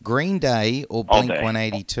 Green Day or All Blink day.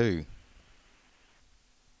 182?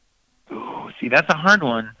 Ooh, see, that's a hard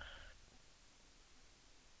one,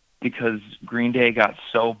 because Green Day got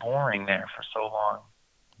so boring there for so long.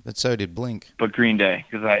 But so did Blink. But Green Day,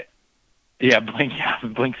 because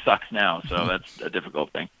Blink sucks now, so that's a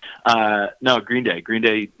difficult thing. No, Green Day. Green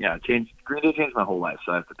Day changed my whole life,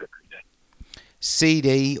 so I have to pick Green Day.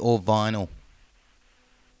 CD or vinyl?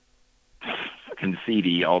 Fucking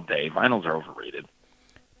CD all day. Vinyls are overrated.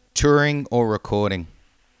 Touring or recording?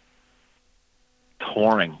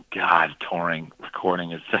 Touring. God, touring.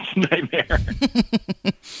 Recording is such a nightmare.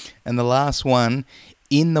 And the last one,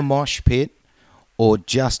 in the mosh pit or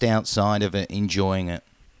just outside of it, enjoying it?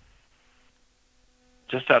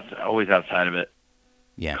 Always outside of it.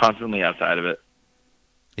 Yeah. Constantly outside of it.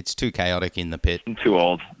 It's too chaotic in the pit. I'm too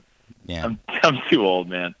old. Yeah. I'm too old,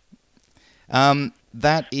 man.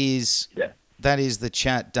 That is the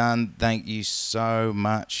chat done. Thank you so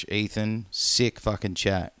much, Ethan. Sick fucking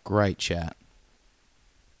chat. Great chat.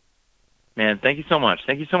 Man, thank you so much.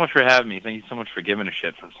 Thank you so much for having me. Thank you so much for giving a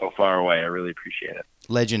shit from so far away. I really appreciate it.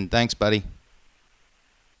 Legend. Thanks, buddy.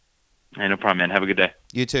 Hey, no problem, man. Have a good day.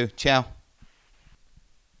 You too. Ciao.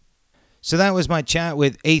 So that was my chat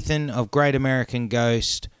with Ethan of Great American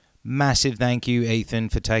Ghost. Massive thank you, Ethan,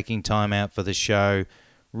 for taking time out for the show.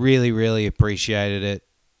 Really, really appreciated it.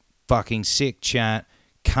 Fucking sick chat.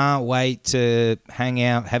 Can't wait to hang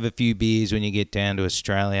out, have a few beers when you get down to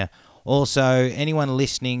Australia. Also, anyone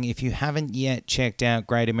listening, if you haven't yet checked out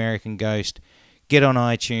Great American Ghost, get on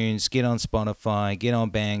iTunes, get on Spotify, get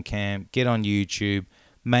on Bandcamp, get on YouTube.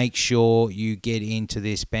 Make sure you get into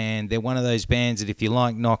this band. They're one of those bands that if you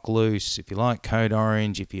like Knock Loose, if you like Code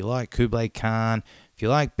Orange, if you like Kublai Khan, if you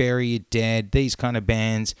like Bury Your Dead, these kind of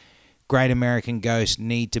bands, Great American Ghost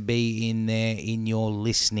need to be in there in your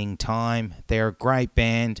listening time. They're a great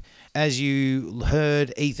band. As you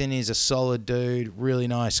heard, Ethan is a solid dude, really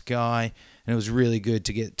nice guy, and it was really good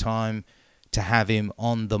to get time to have him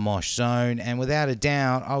on the Mosh Zone. And without a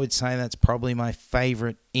doubt, I would say that's probably my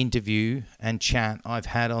favorite interview and chat I've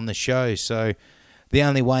had on the show. So the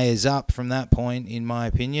only way is up from that point, in my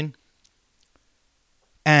opinion.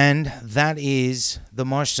 And that is the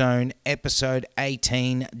Mosh Zone episode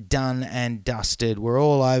 18 done and dusted. We're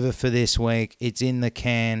all over for this week. It's in the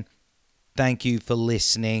can. Thank you for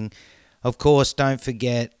listening. Of course, don't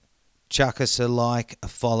forget, chuck us a like, a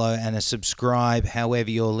follow, and a subscribe,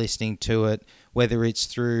 however you're listening to it, whether it's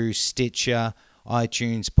through Stitcher,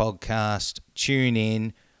 iTunes Podcast,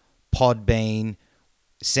 TuneIn, Podbean,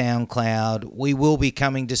 SoundCloud. We will be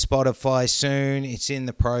coming to Spotify soon. It's in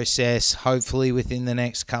the process, hopefully within the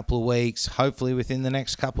next couple of weeks, hopefully within the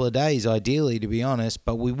next couple of days, ideally, to be honest,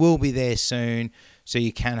 but we will be there soon, so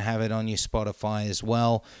you can have it on your Spotify as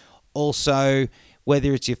well. Also,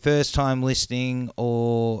 whether it's your first time listening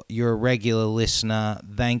or you're a regular listener,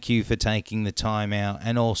 thank you for taking the time out.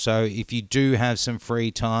 And also, if you do have some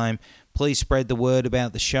free time, please spread the word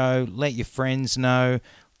about the show. Let your friends know.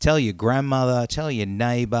 Tell your grandmother, tell your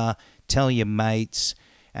neighbor, tell your mates.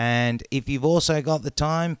 And if you've also got the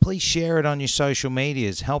time, please share it on your social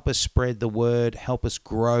medias. Help us spread the word. Help us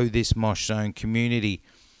grow this Mosh Zone community.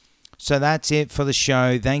 So that's it for the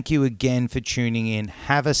show. Thank you again for tuning in.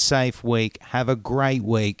 Have a safe week. Have a great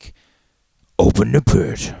week. Open the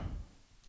pit.